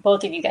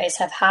both of you guys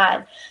have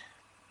had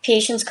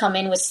patients come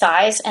in with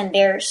size and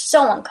they're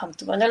so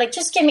uncomfortable. And they're like,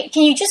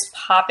 can you just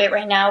pop it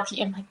right now?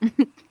 I'm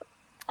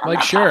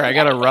like, sure, I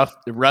got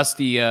a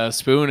rusty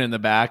spoon in the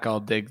back I'll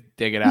dig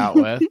it out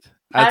with.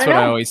 That's what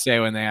I always say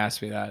when they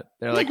ask me that.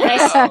 They're like,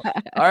 oh,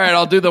 all right,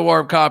 I'll do the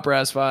warm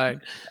compress,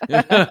 fine.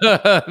 At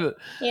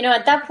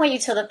that point, you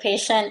tell the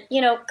patient,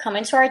 come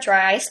into our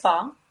dry eye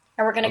spa,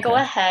 and we're going to go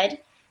ahead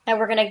and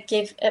we're going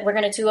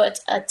to do a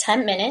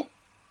 10-minute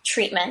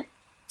treatment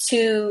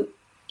to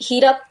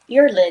heat up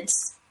your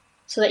lids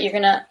so that you're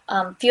going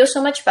to feel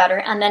so much better.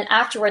 And then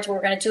afterwards, what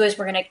we're going to do is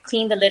we're going to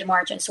clean the lid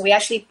margin. So we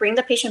actually bring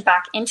the patient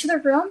back into the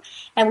room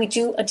and we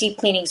do a deep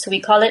cleaning. So we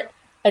call it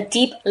a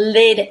deep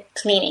lid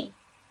cleaning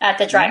at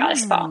the dry eye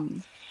spa.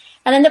 And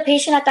then the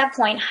patient at that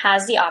point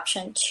has the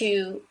option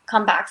to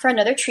come back for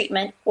another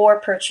treatment or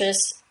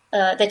purchase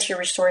the Tier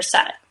Restore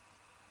set,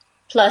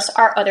 plus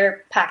our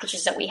other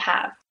packages that we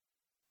have.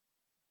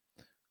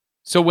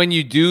 So when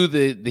you do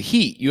the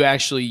heat, you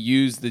actually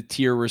use the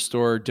Tear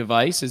Restore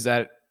device. Is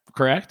that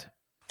correct?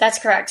 That's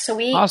correct. So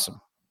awesome.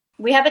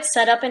 We have it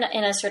set up in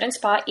a certain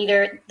spot.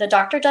 Either the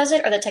doctor does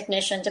it or the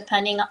technician,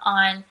 depending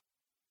on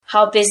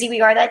how busy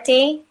we are that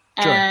day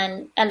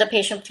and the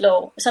patient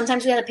flow.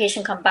 Sometimes we have the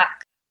patient come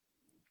back.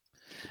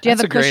 Do you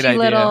have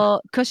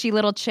a cushy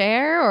little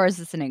chair, or is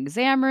this an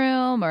exam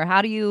room, or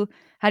how do you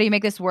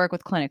make this work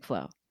with Clinic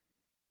Flow?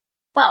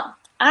 Well,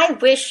 I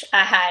wish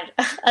I had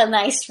a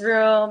nice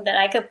room that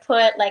I could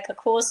put like a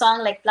cool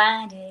song like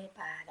Blinded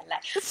by the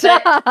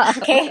Light. But,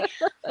 okay.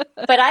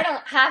 But I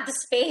don't have the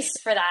space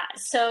for that.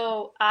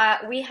 So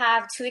we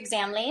have 2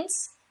 exam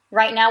lanes.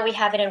 Right now we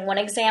have it in one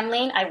exam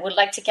lane. I would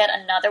like to get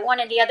another one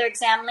in the other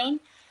exam lane.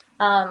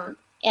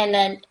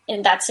 And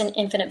that's in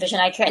Infinite Vision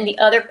Eye Care. In the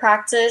other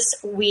practice,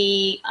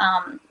 we're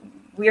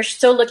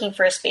still looking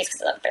for a space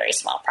because it's a very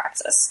small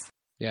practice.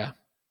 Yeah.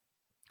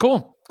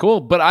 Cool.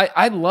 But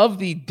I love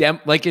the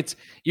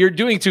you're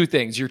doing 2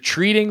 things. You're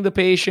treating the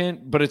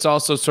patient, but it's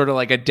also sort of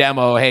like a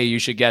demo. Hey, you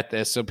should get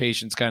this. So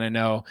patients kind of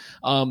know.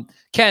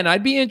 Ken,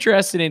 I'd be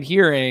interested in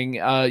hearing,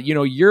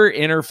 you're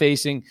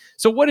interfacing.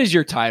 So what is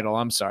your title?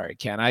 I'm sorry,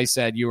 Ken. I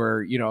said you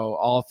were,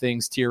 all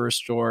things Tear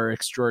Restore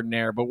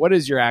extraordinaire, but what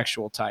is your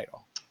actual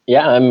title?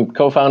 Yeah, I'm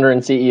co-founder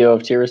and CEO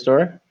of Tear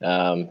Restore.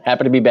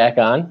 Happy to be back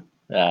on.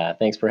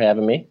 Thanks for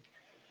having me.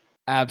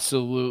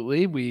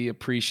 Absolutely. We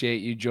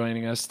appreciate you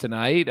joining us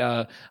tonight.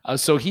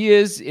 So he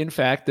is, in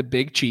fact, the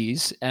big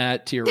cheese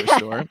at Tear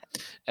Restore.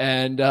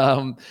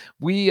 And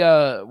we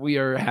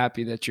are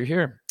happy that you're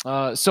here.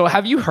 So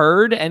have you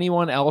heard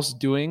anyone else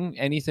doing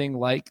anything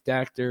like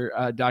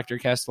Dr.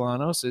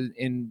 Castellanos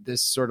in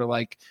this sort of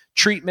like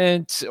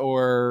treatment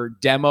or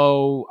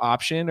demo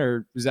option?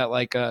 Or was that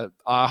like a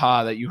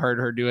aha that you heard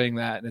her doing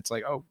that? And it's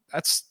like, oh,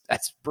 that's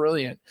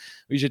brilliant.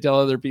 We should tell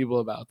other people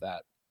about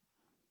that.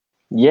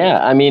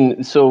 Yeah, I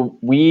mean, so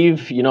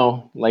we've,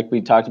 like we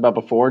talked about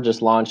before,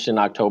 just launched in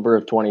October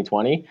of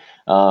 2020.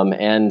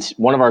 And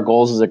one of our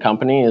goals as a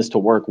company is to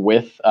work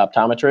with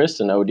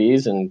optometrists and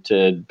ODs and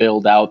to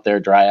build out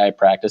their dry eye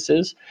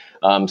practices.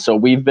 So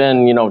we've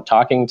been,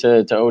 talking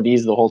to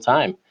ODs the whole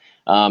time.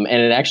 And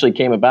it actually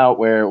came about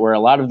where a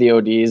lot of the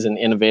ODs and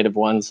innovative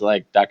ones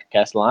like Dr.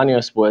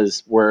 Castellanos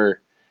were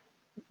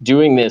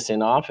doing this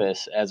in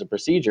office as a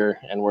procedure,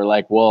 and we're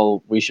like,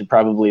 well, we should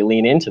probably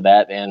lean into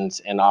that and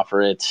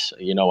offer it,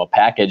 a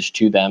package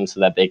to them so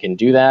that they can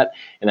do that,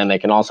 and then they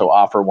can also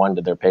offer one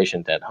to their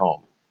patient at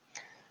home.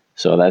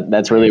 So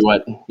that's really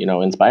what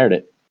inspired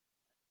it.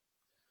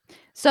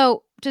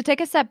 So to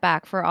take a step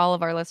back for all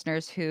of our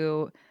listeners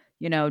who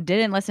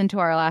didn't listen to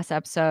our last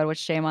episode, which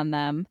shame on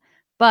them,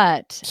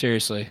 but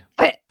seriously,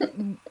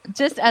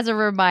 just as a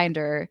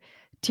reminder,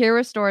 Tear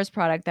Restore's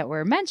product that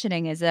we're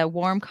mentioning is a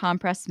warm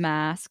compress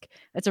mask.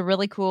 It's a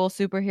really cool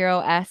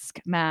superhero-esque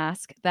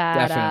mask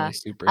that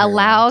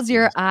allows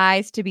your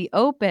eyes to be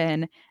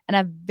open, and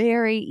a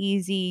very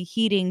easy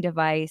heating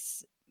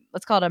device.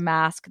 Let's call it a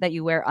mask that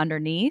you wear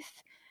underneath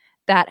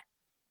that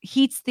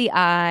heats the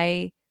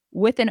eye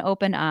with an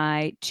open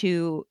eye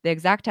to the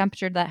exact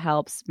temperature that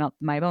helps melt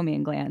the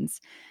meibomian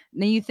glands.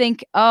 And then you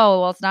think,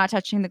 oh, well, it's not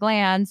touching the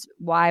glands.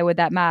 Why would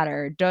that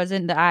matter?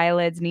 Doesn't the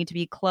eyelids need to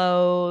be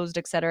closed,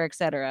 et cetera, et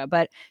cetera?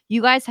 But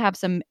you guys have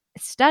some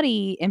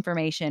study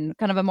information,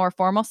 kind of a more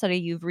formal study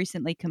you've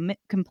recently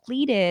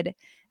completed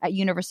at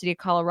University of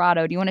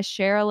Colorado. Do you want to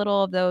share a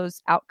little of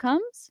those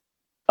outcomes?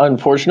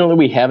 Unfortunately,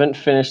 we haven't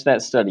finished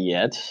that study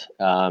yet.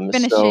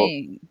 Finishing. So,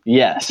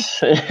 yes.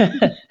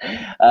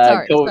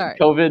 Sorry.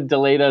 COVID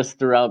delayed us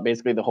throughout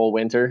basically the whole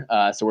winter.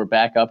 So we're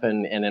back up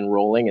and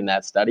enrolling in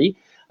that study.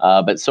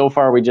 But so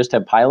far, we just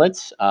have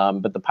pilots.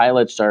 But the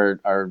pilots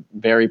are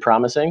very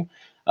promising.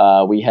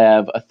 We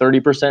have a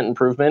 30%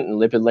 improvement in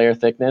lipid layer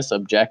thickness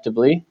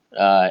objectively.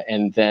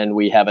 And then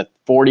we have a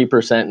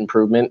 40%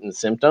 improvement in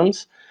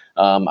symptoms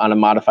on a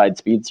modified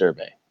speed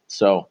survey.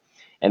 So,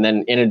 and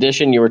then in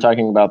addition, you were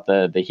talking about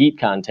the heat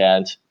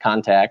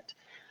contact,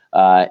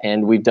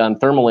 and we've done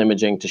thermal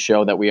imaging to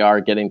show that we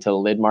are getting to the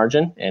lid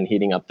margin and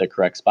heating up the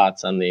correct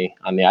spots on the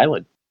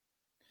eyelid.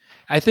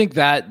 I think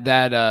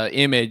that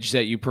image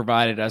that you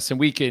provided us, and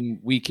we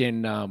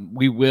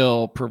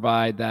will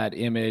provide that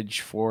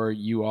image for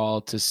you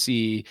all to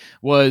see,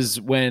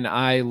 was when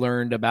I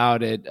learned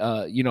about it.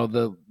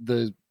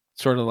 The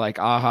sort of like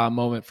aha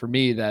moment for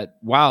me that,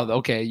 wow,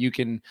 okay, you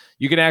can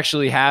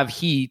actually have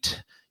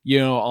heat,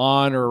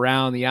 on or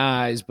around the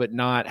eyes, but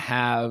not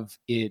have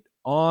it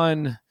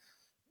on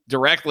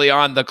directly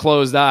on the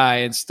closed eye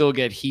and still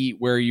get heat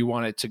where you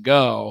want it to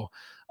go.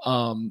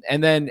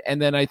 And then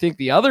I think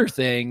the other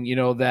thing,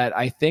 that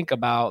I think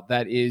about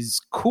that is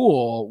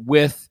cool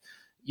with,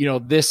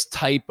 this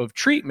type of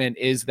treatment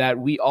is that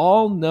we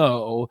all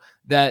know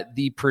that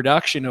the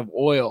production of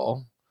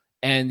oil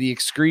and the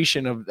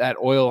excretion of that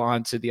oil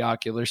onto the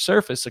ocular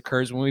surface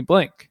occurs when we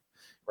blink,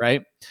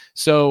 right?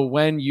 So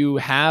when you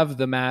have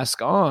the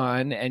mask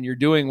on and you're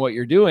doing what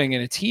you're doing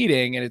and it's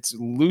heating and it's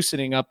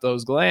loosening up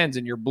those glands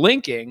and you're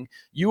blinking,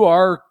 you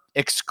are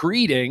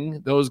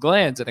excreting those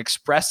glands and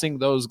expressing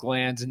those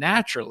glands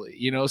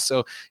naturally,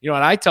 So, and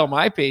I tell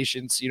my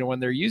patients, when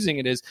they're using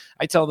it is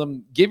I tell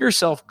them, give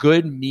yourself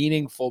good,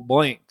 meaningful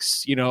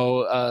blinks,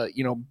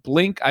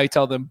 blink. I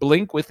tell them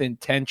blink with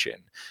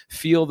intention,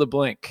 feel the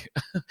blink.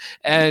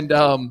 And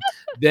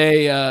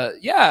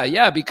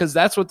because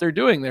that's what they're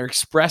doing. They're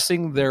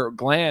expressing their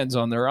glands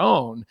on their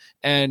own.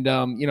 And,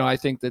 I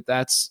think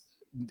that's,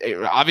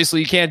 obviously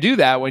you can't do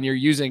that when you're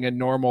using a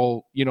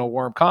normal,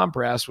 warm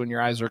compress when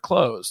your eyes are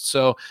closed.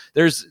 So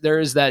there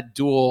is that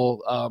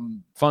dual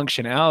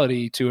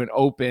functionality to an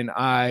open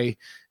eye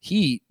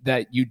heat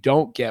that you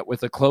don't get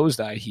with a closed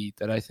eye heat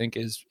that I think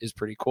is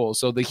pretty cool.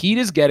 So the heat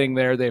is getting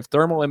there. They have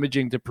thermal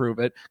imaging to prove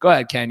it. Go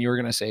ahead, Ken, you were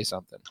going to say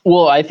something.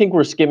 Well, I think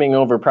we're skimming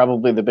over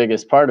probably the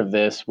biggest part of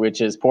this,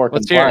 which is poor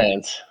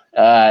compliance.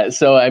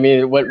 So, I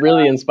mean, what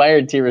really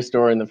inspired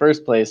T-Restore in the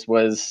first place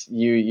was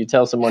you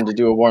tell someone to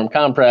do a warm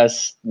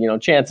compress,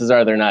 chances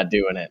are they're not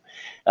doing it.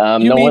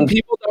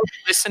 People don't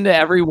listen to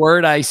every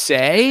word I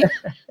say?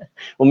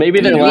 Well, maybe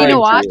they're lying to you.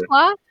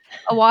 Washcloth?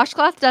 A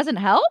washcloth doesn't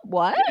help?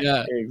 What?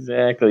 Yeah,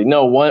 exactly.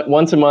 No,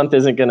 once a month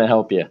isn't going to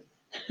help you.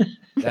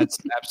 That's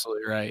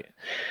absolutely right.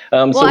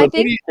 So with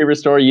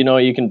T-Restore,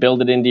 you can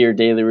build it into your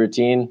daily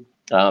routine.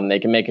 They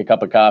can make a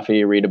cup of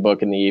coffee, read a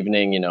book in the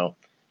evening,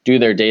 do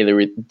their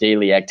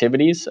daily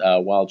activities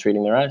while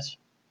treating their eyes.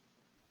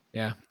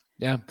 Yeah.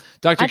 Yeah.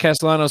 Dr.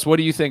 Castellanos, what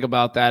do you think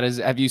about that?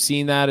 Have you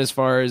seen that as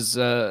far as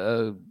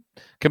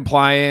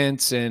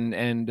compliance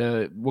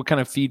and what kind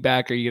of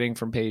feedback are you getting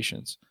from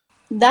patients?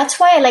 That's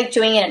why I like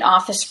doing it in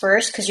office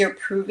first, because you're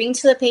proving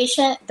to the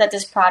patient that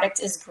this product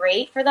is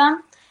great for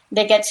them.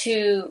 They get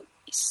to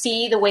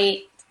see the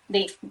way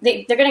they're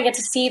going to get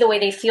to see the way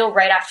they feel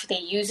right after they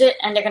use it,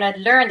 and they're going to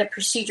learn the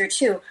procedure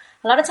too.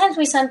 A lot of times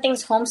we send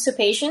things home to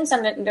patients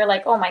and they're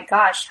like, oh my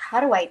gosh, how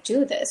do I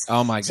do this?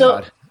 Oh my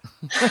God.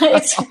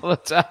 All the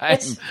time.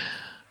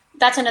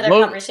 That's another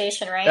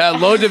conversation, right?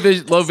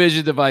 Low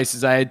vision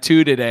devices. I had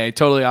 2 today,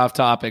 totally off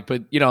topic,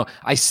 but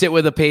I sit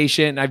with a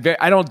patient and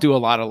I don't do a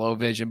lot of low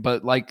vision,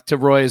 but like to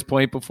Roy's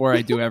point before,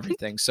 I do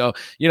everything. So,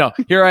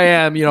 here I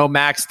am,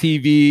 Max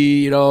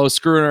TV,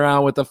 screwing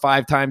around with a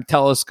 5-time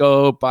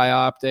telescope,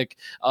 bioptic.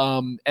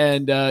 I'm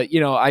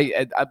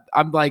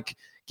like,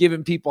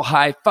 giving people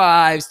high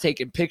fives,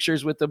 taking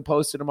pictures with them,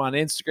 posting them on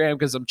Instagram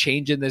because I'm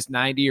changing this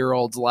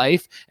 90-year-old's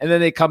life. And then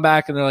they come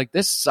back and they're like,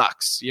 this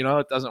sucks.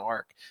 It doesn't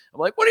work. I'm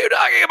like, what are you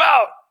talking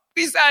about?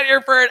 We sat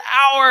here for an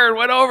hour and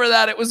went over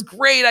that. It was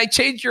great. I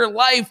changed your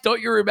life.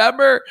 Don't you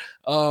remember?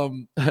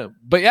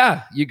 But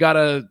yeah, you got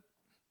to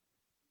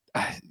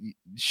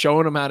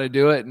showing them how to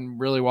do it and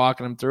really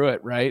walking them through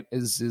it, right?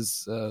 Is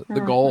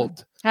the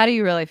gold. How do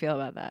you really feel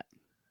about that?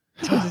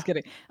 I'm just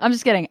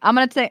kidding. I'm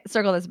going to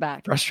circle this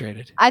back.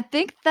 Frustrated. I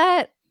think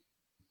that,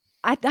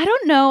 I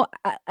don't know.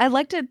 I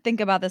like to think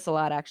about this a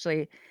lot,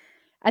 actually.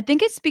 I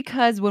think it's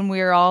because when we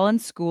were all in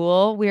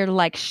school, we were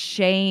like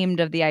shamed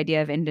of the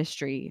idea of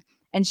industry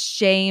and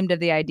shamed of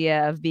the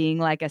idea of being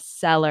like a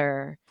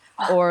seller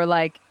or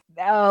like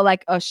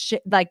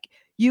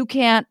you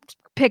can't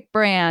pick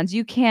brands.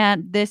 You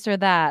can't this or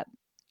that.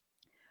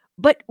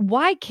 But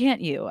why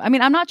can't you? I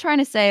mean, I'm not trying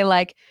to say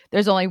like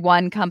there's only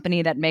one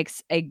company that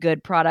makes a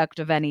good product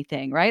of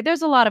anything, right?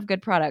 There's a lot of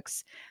good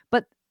products.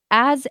 But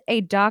as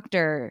a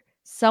doctor,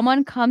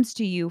 someone comes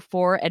to you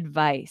for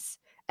advice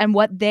and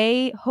what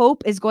they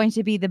hope is going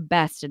to be the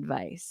best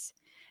advice.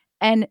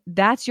 And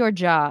that's your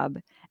job.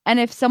 And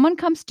if someone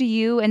comes to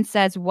you and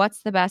says,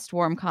 what's the best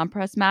warm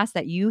compress mask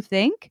that you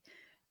think?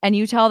 And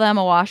you tell them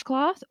a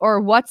washcloth, or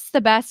what's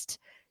the best,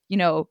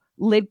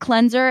 lid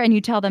cleanser, and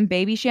you tell them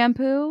baby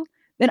shampoo,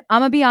 then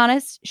I'm going to be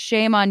honest,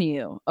 shame on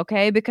you,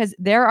 okay? Because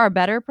there are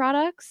better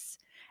products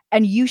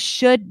and you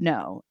should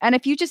know. And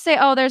if you just say,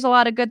 oh, there's a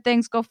lot of good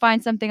things, go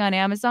find something on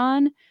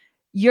Amazon,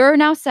 you're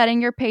now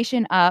setting your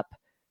patient up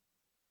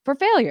for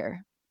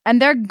failure. And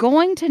they're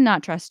going to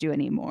not trust you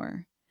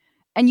anymore.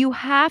 And you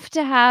have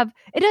to have,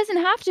 it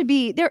doesn't have to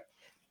be there.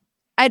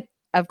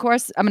 Of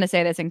course, I'm going to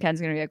say this and Ken's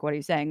going to be like, what are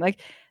you saying?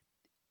 Like,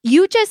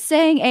 you just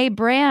saying a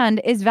brand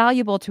is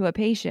valuable to a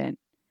patient.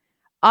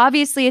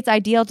 Obviously, it's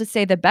ideal to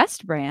say the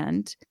best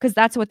brand because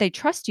that's what they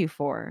trust you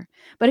for.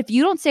 But if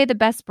you don't say the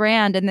best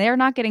brand and they're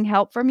not getting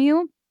help from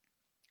you,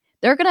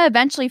 they're going to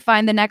eventually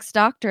find the next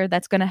doctor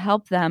that's going to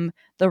help them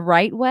the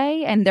right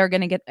way, and they're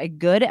going to get a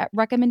good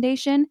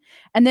recommendation.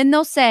 And then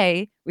they'll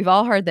say, we've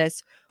all heard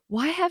this,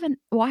 why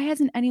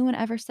hasn't anyone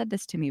ever said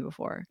this to me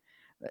before?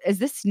 Is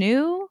this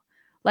new?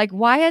 Like,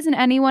 why hasn't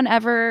anyone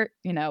ever,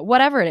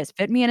 whatever it is,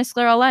 fit me in a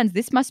scleral lens?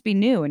 This must be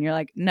new. And you're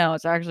like, no,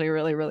 it's actually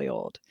really, really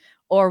old.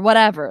 Or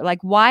whatever. Like,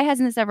 why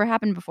hasn't this ever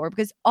happened before?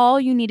 Because all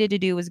you needed to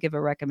do was give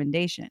a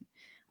recommendation.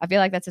 I feel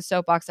like that's a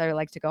soapbox I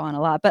like to go on a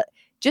lot. But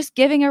just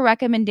giving a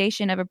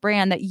recommendation of a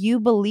brand that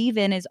you believe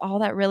in is all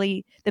that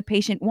really the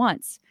patient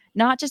wants.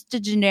 Not just a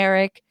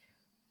generic,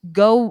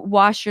 go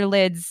wash your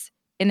lids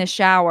in the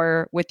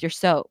shower with your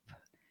soap.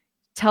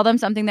 Tell them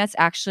something that's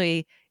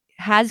actually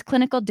has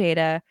clinical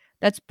data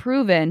that's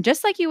proven.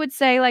 Just like you would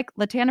say, like,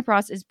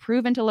 latanoprost is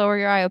proven to lower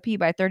your IOP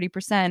by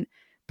 30%.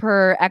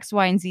 per X,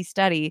 Y, and Z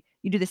study.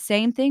 You do the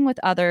same thing with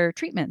other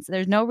treatments.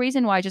 There's no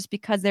reason why, just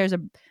because there's a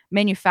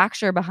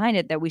manufacturer behind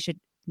it, that we should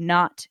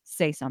not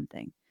say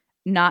something,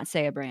 not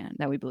say a brand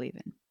that we believe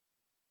in.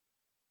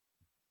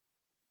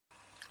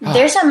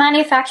 There's a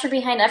manufacturer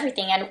behind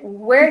everything. And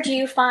where do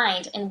you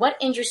find, in what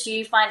industry do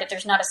you find that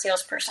there's not a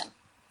salesperson?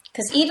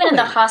 Because even in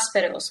the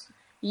hospitals,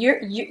 you're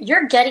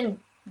getting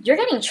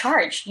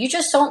charged. You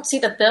just don't see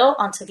the bill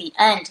until the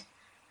end.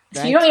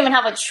 So you don't even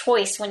have a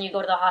choice when you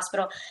go to the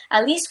hospital.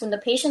 At least when the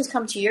patients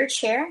come to your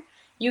chair,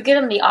 you give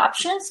them the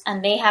options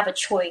and they have a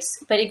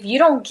choice. But if you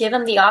don't give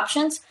them the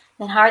options,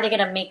 then how are they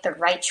going to make the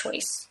right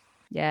choice?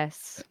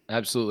 Yes.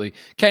 Absolutely.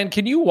 Ken,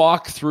 can you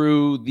walk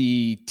through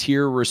the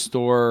Tear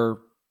Restore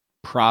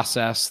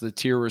process, the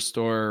Tear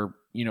Restore,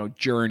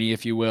 journey,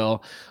 if you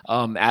will,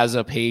 as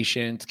a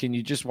patient? Can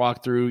you just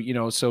walk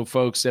through, so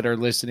folks that are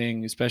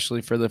listening,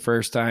 especially for the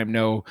first time,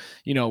 know,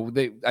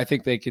 I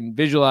think they can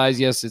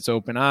visualize, yes, it's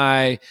open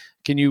eye.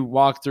 Can you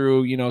walk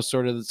through,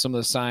 sort of some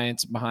of the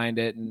science behind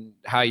it and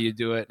how you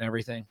do it and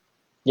everything?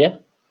 Yeah,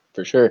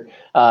 for sure.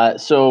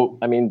 So,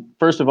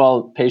 first of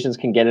all, patients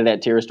can get it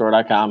at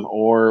tearrestore.com,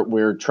 or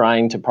we're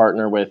trying to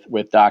partner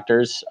with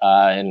doctors,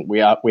 and we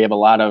have a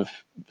lot of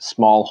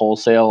small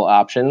wholesale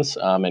options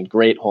and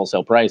great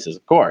wholesale prices,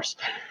 of course.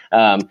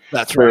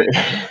 That's right.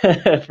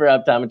 For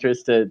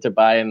optometrists to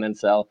buy and then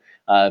sell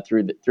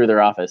through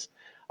their office.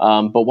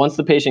 But once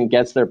the patient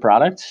gets their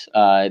product,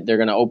 they're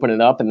going to open it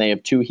up, and they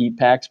have 2 heat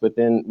packs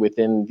within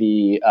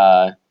the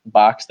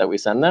box that we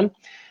send them.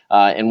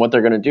 And what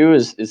they're going to do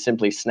is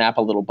simply snap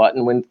a little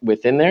button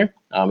within there,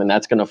 and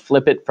that's going to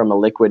flip it from a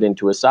liquid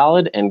into a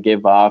solid and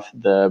give off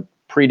the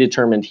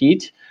predetermined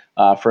heat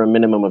for a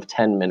minimum of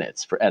 10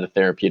 minutes at a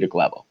therapeutic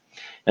level.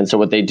 And so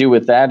what they do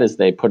with that is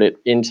they put it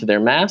into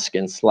their mask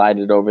and slide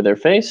it over their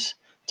face,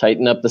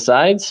 tighten up the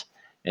sides,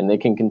 and they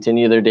can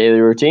continue their daily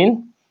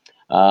routine.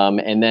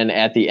 And then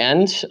at the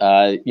end,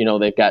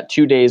 they've got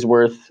 2 days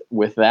worth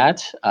with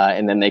that,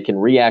 and then they can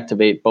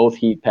reactivate both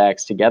heat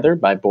packs together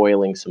by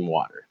boiling some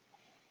water.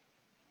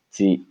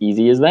 See,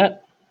 easy as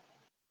that?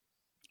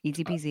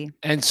 Easy peasy.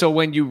 And so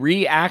when you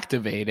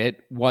reactivate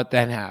it, what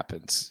then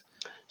happens?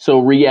 So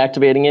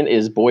reactivating it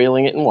is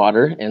boiling it in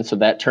water, and so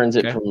that turns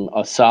it from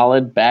a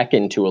solid back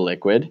into a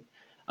liquid,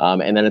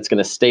 and then it's going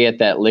to stay at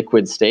that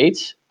liquid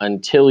state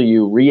until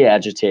you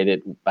re-agitate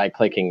it by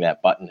clicking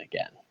that button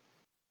again.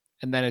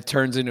 And then it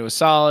turns into a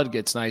solid,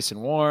 gets nice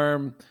and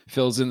warm,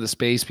 fills in the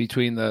space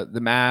between the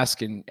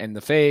mask and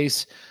the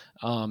face,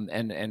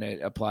 and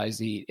it applies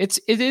the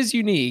heat. It is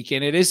unique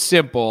and it is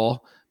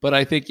simple, but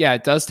I think,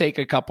 it does take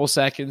a couple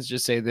seconds.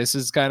 Just say, this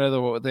is kind of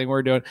the thing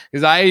we're doing.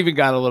 Because I even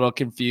got a little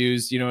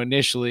confused,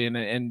 initially,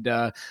 and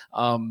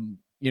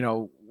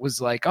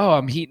was like, oh,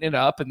 I'm heating it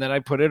up, and then I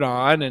put it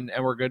on, and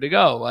we're good to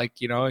go. Like,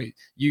 you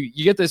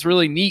get this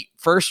really neat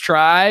first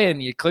try,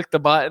 and you click the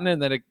button,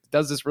 and then it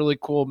does this really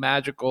cool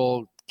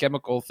magical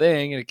chemical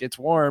thing, and it gets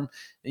warm,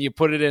 and you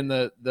put it in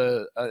the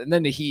and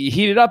then you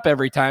heat it up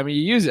every time you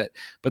use it.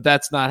 But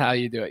that's not how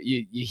you do it.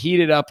 You heat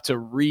it up to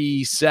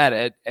reset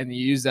it, and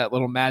you use that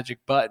little magic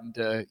button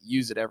to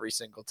use it every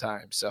single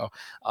time. So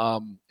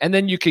and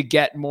then you could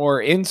get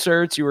more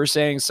inserts. You were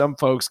saying some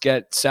folks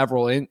get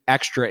several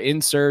extra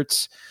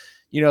inserts,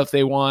 if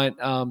they want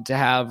to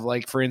have,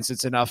 like, for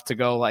instance, enough to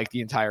go like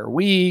the entire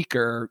week,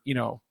 or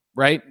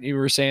right? You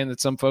were saying that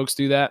some folks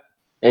do that.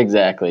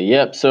 Exactly.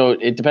 Yep. So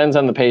it depends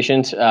on the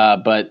patient,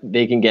 but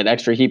they can get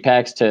extra heat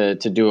packs to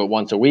do it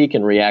once a week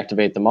and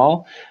reactivate them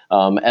all.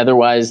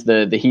 Otherwise,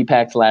 the heat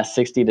packs last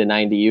 60 to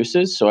 90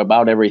 uses. So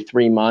about every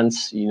 3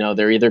 months,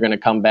 they're either going to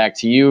come back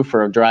to you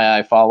for a dry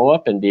eye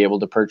follow-up and be able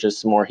to purchase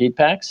some more heat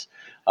packs,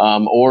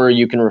 or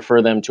you can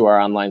refer them to our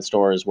online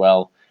store as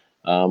well,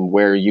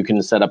 where you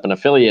can set up an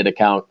affiliate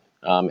account,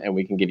 and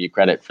we can give you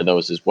credit for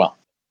those as well.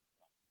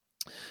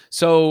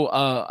 So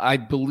I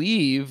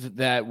believe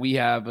that we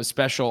have a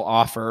special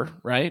offer,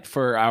 right,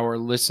 for our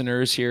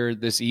listeners here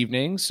this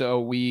evening.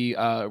 So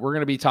we're going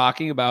to be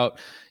talking about,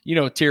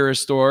 Tear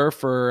Restore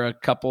for a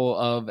couple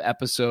of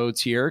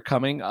episodes here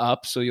coming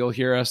up. So you'll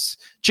hear us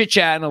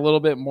chit-chatting a little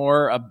bit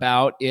more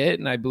about it.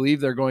 And I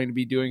believe they're going to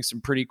be doing some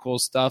pretty cool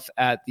stuff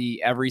at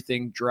the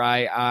Everything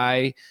Dry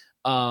Eye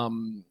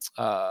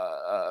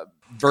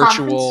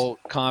virtual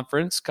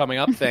conference coming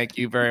up. Thank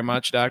you very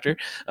much, Doctor.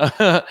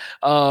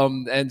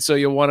 And so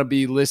you'll want to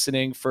be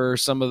listening for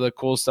some of the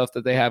cool stuff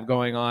that they have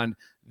going on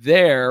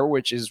there,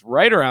 which is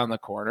right around the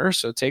corner.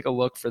 So take a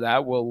look for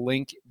that. We'll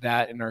link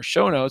that in our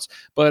show notes.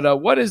 But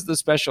what is the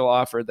special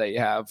offer that you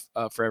have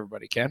for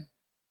everybody, Ken?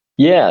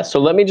 Yeah. So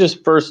let me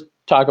just first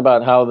talk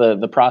about how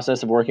the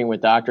process of working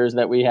with doctors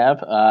that we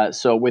have.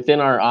 So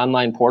within our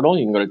online portal,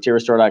 you can go to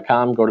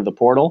tearrestore.com, go to the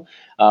portal.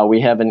 We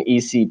have an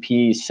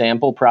ECP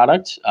sample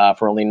product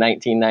for only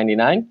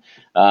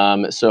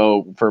 $19.99.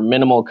 So for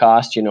minimal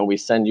cost, we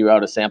send you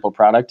out a sample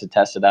product to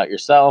test it out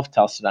yourself,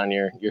 test it on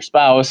your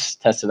spouse,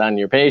 test it on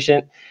your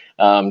patient.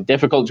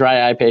 Difficult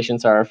dry eye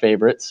patients are our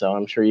favorite, so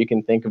I'm sure you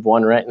can think of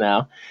one right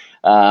now.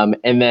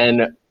 And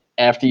then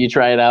after you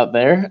try it out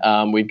there,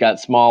 we've got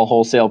small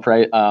wholesale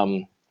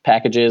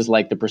packages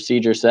like the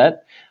procedure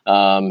set,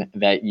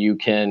 that you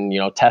can,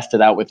 test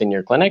it out within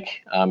your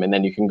clinic, and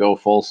then you can go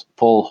full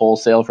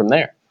wholesale from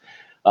there.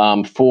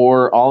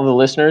 For all the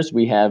listeners,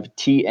 we have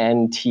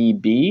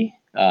TNTB,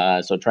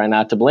 so try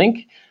not to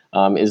blink,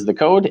 is the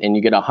code, and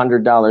you get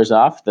 $100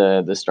 off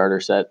the starter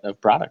set of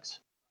products.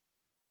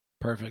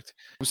 Perfect.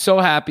 I'm so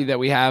happy that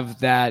we have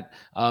that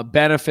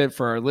benefit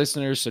for our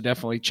listeners. So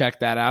definitely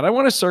check that out. I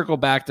want to circle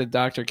back to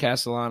Dr.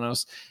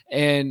 Castellanos,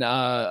 and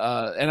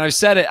I've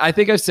said it. I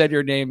think I've said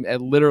your name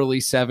at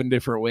literally 7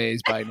 different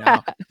ways by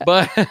now.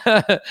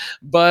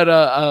 but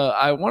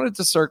I wanted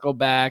to circle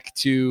back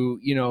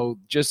to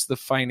just the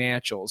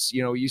financials.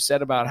 You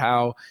said about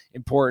how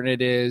important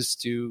it is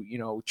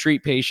to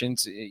treat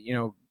patients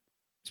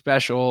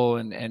special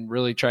and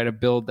really try to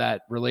build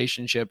that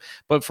relationship.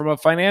 But from a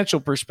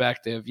financial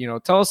perspective,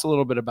 tell us a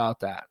little bit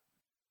about that.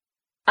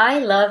 I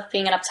love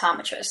being an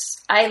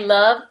optometrist. I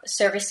love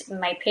servicing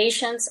my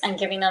patients and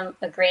giving them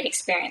a great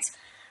experience.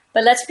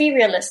 But let's be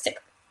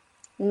realistic.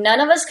 None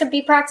of us could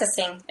be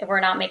practicing if we're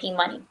not making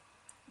money.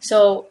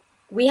 So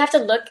we have to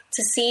look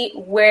to see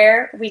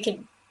where we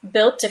could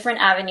build different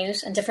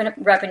avenues and different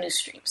revenue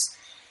streams.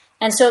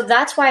 And so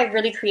that's why I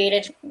really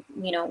created,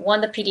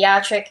 the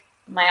pediatric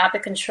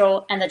myopic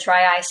control and the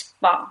dry eye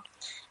spa.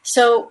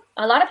 So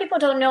a lot of people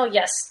don't know,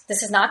 yes,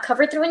 this is not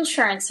covered through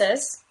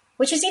insurances,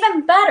 which is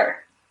even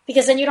better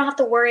because then you don't have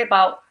to worry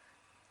about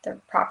the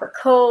proper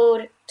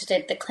code.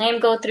 Did the claim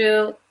go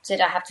through?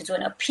 Did I have to do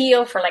an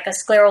appeal for like a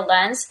scleral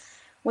lens?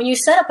 When you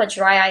set up a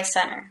dry eye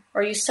center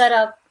or you set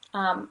up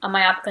a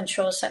myopic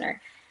control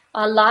center,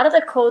 a lot of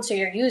the codes that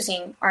you're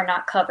using are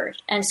not covered.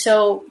 And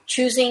so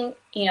choosing,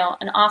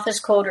 an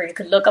office code, or you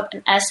could look up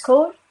an S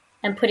code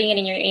and putting it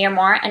in your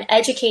EMR and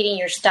educating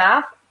your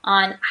staff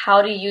on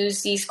how to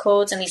use these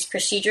codes and these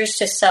procedures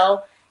to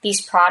sell these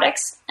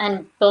products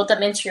and build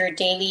them into your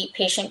daily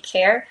patient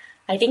care,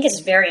 I think is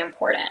very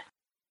important.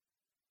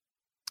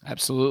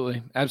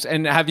 Absolutely.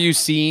 And have you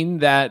seen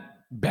that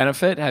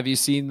benefit? Have you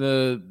seen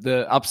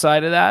the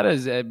upside of that?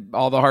 Is it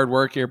all the hard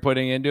work you're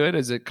putting into it?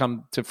 Has it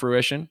come to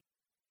fruition?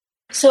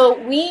 So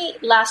we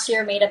last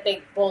year made a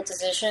big, bold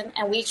decision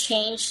and we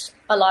changed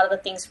a lot of the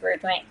things we were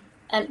doing.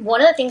 And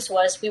one of the things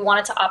was we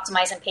wanted to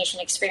optimize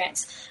in-patient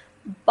experience.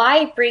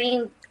 By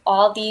bringing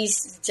all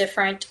these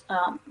different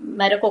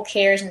medical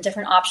cares and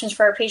different options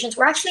for our patients,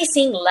 we're actually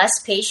seeing less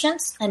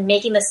patients and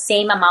making the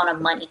same amount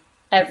of money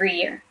every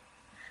year.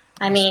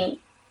 I mean,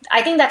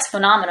 I think that's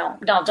phenomenal.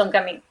 No, don't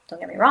get me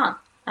wrong.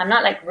 I'm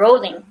not like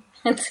rolling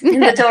in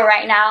the door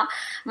right now.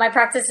 My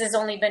practice has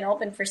only been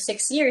open for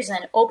 6 years,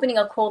 and opening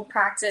a cold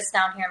practice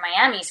down here in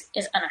Miami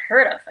is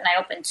unheard of. And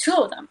I opened 2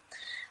 of them.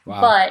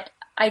 Wow. But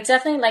I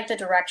definitely like the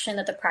direction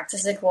that the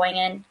practice is going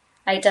in.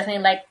 I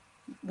definitely like,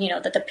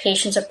 that the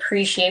patients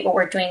appreciate what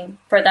we're doing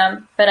for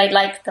them. But I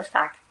like the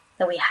fact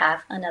that we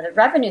have another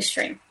revenue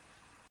stream.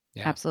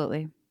 Yeah.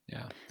 Absolutely.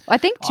 Yeah. I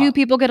think too,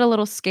 people get a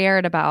little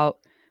scared about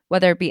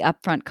whether it be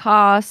upfront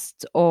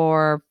costs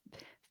or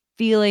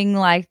feeling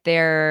like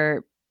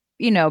they're,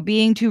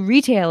 being too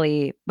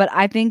retail-y. But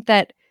I think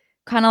that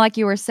kind of like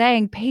you were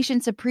saying,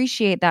 patients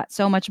appreciate that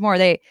so much more.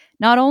 They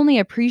not only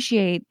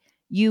appreciate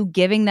you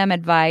giving them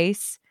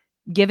advice,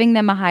 giving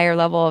them a higher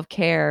level of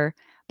care,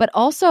 but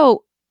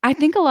also I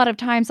think a lot of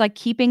times like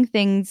keeping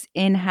things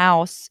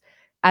in-house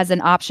as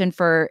an option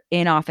for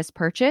in-office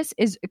purchase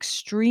is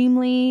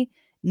extremely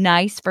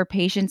nice for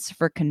patients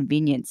for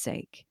convenience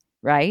sake,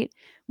 right?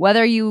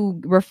 Whether you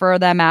refer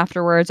them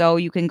afterwards,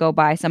 you can go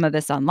buy some of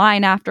this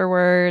online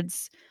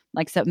afterwards,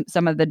 like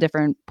some of the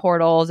different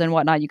portals and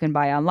whatnot you can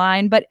buy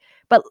online. But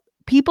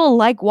people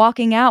like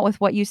walking out with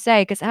what you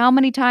say, because how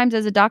many times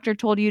has a doctor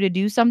told you to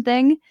do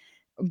something,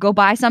 go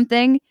buy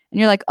something, and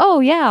you're like,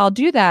 oh yeah, I'll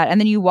do that.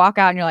 And then you walk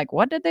out and you're like,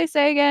 what did they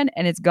say again?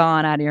 And it's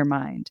gone out of your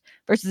mind.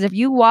 Versus if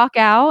you walk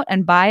out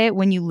and buy it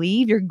when you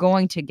leave, you're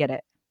going to get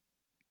it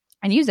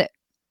and use it.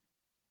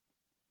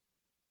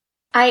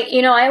 I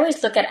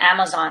always look at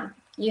Amazon.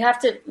 You have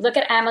to look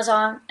at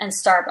Amazon and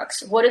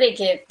Starbucks. What do they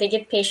give? They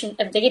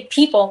give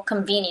people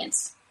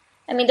convenience.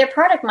 I mean, their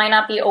product might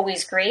not be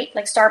always great.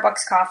 Like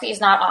Starbucks coffee is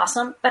not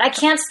awesome, but I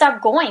can't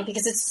stop going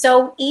because it's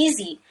so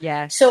easy.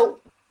 Yeah. So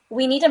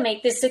we need to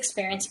make this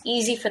experience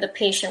easy for the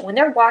patient. When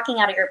they're walking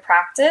out of your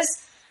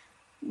practice,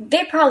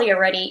 they probably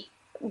already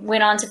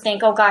went on to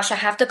think, oh gosh, I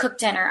have to cook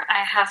dinner.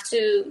 I have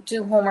to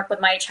do homework with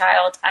my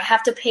child. I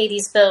have to pay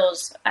these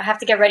bills. I have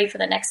to get ready for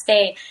the next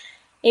day.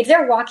 If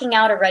they're walking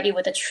out already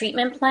with a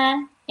treatment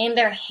plan in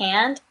their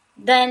hand,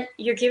 then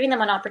you're giving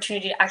them an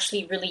opportunity to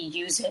actually really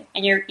use it.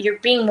 And you're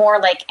being more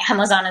like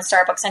Amazon and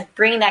Starbucks and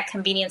bringing that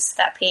convenience to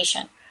that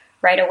patient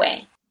right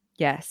away.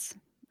 Yes,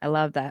 I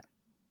love that.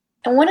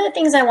 And one of the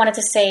things I wanted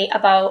to say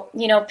about,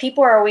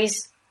 people are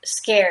always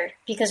scared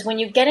because when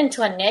you get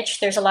into a niche,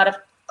 there's a lot of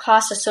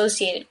costs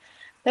associated.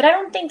 But I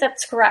don't think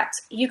that's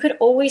correct. You could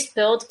always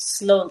build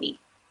slowly.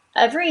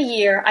 Every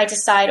year I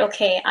decide,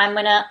 okay, I'm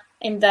going to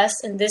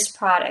invest in this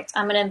product.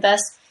 I'm going to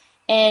invest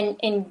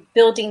in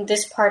building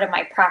this part of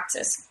my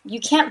practice.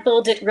 You can't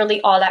build it really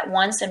all at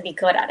once and be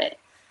good at it.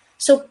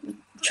 So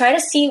try to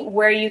see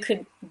where you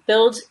could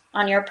build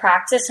on your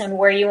practice and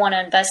where you want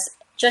to invest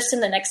just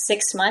in the next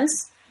 6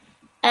 months,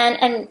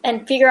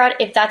 and figure out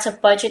if that's a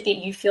budget that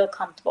you feel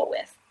comfortable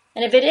with.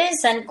 And if it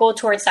is, then go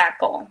towards that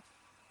goal.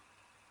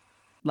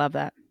 Love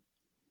that.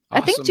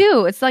 Awesome. I think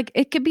too, it's like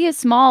it could be a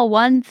small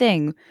one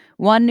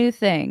new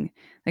thing.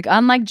 Like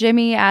unlike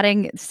Jimmy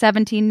adding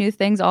 17 new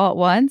things all at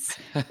once,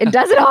 it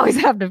doesn't always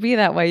have to be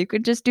that way. You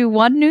could just do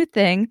one new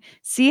thing,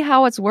 see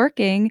how it's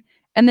working,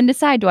 and then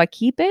decide, do I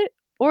keep it?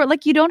 Or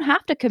like you don't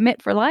have to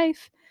commit for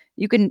life.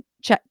 You can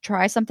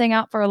try something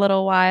out for a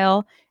little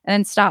while and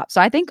then stop. So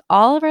I think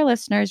all of our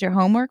listeners, your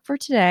homework for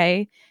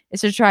today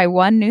is to try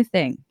one new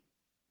thing.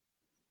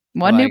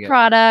 One new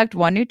product,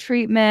 one new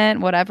treatment,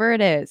 whatever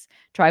it is.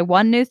 Try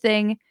one new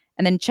thing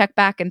and then check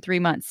back in 3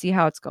 months, see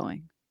how it's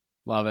going.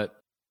 Love it.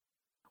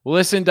 Well,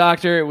 listen,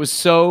 doctor, it was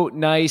so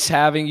nice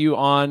having you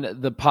on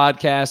the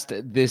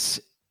podcast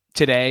this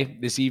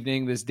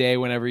evening, this day,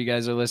 whenever you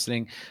guys are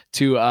listening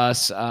to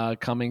us,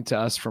 coming to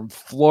us from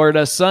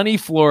Florida, sunny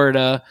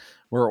Florida,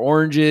 where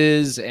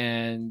oranges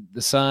and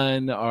the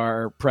sun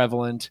are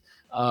prevalent.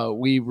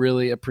 We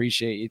really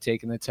appreciate you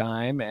taking the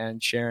time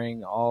and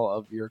sharing all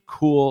of your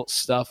cool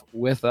stuff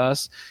with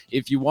us.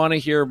 If you want to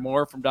hear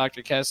more from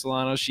Dr.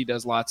 Castellano, she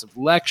does lots of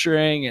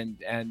lecturing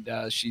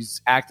and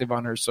she's active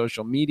on her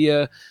social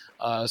media.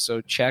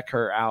 So check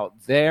her out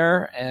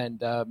there,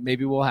 and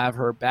maybe we'll have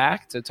her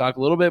back to talk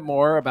a little bit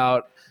more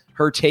about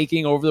her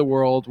taking over the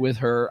world with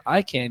her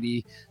eye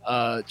candy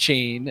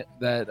chain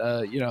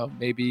that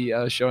maybe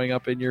showing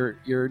up in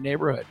your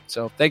neighborhood.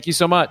 So thank you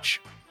so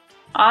much.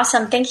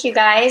 Awesome. Thank you,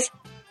 guys.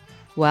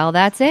 Well,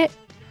 that's it.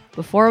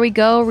 Before we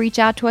go, reach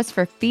out to us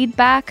for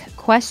feedback,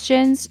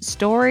 questions,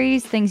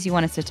 stories, things you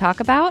want us to talk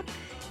about,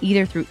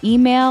 either through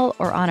email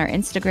or on our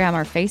Instagram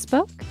or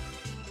Facebook.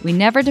 We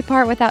never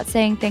depart without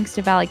saying thanks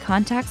to Valley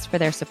Contacts for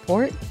their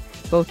support,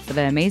 both for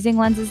the amazing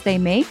lenses they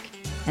make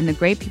and the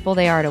great people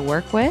they are to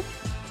work with.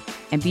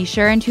 And be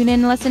sure and tune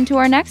in and listen to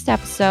our next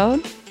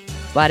episode.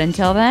 But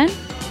until then,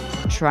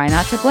 try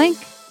not to blink.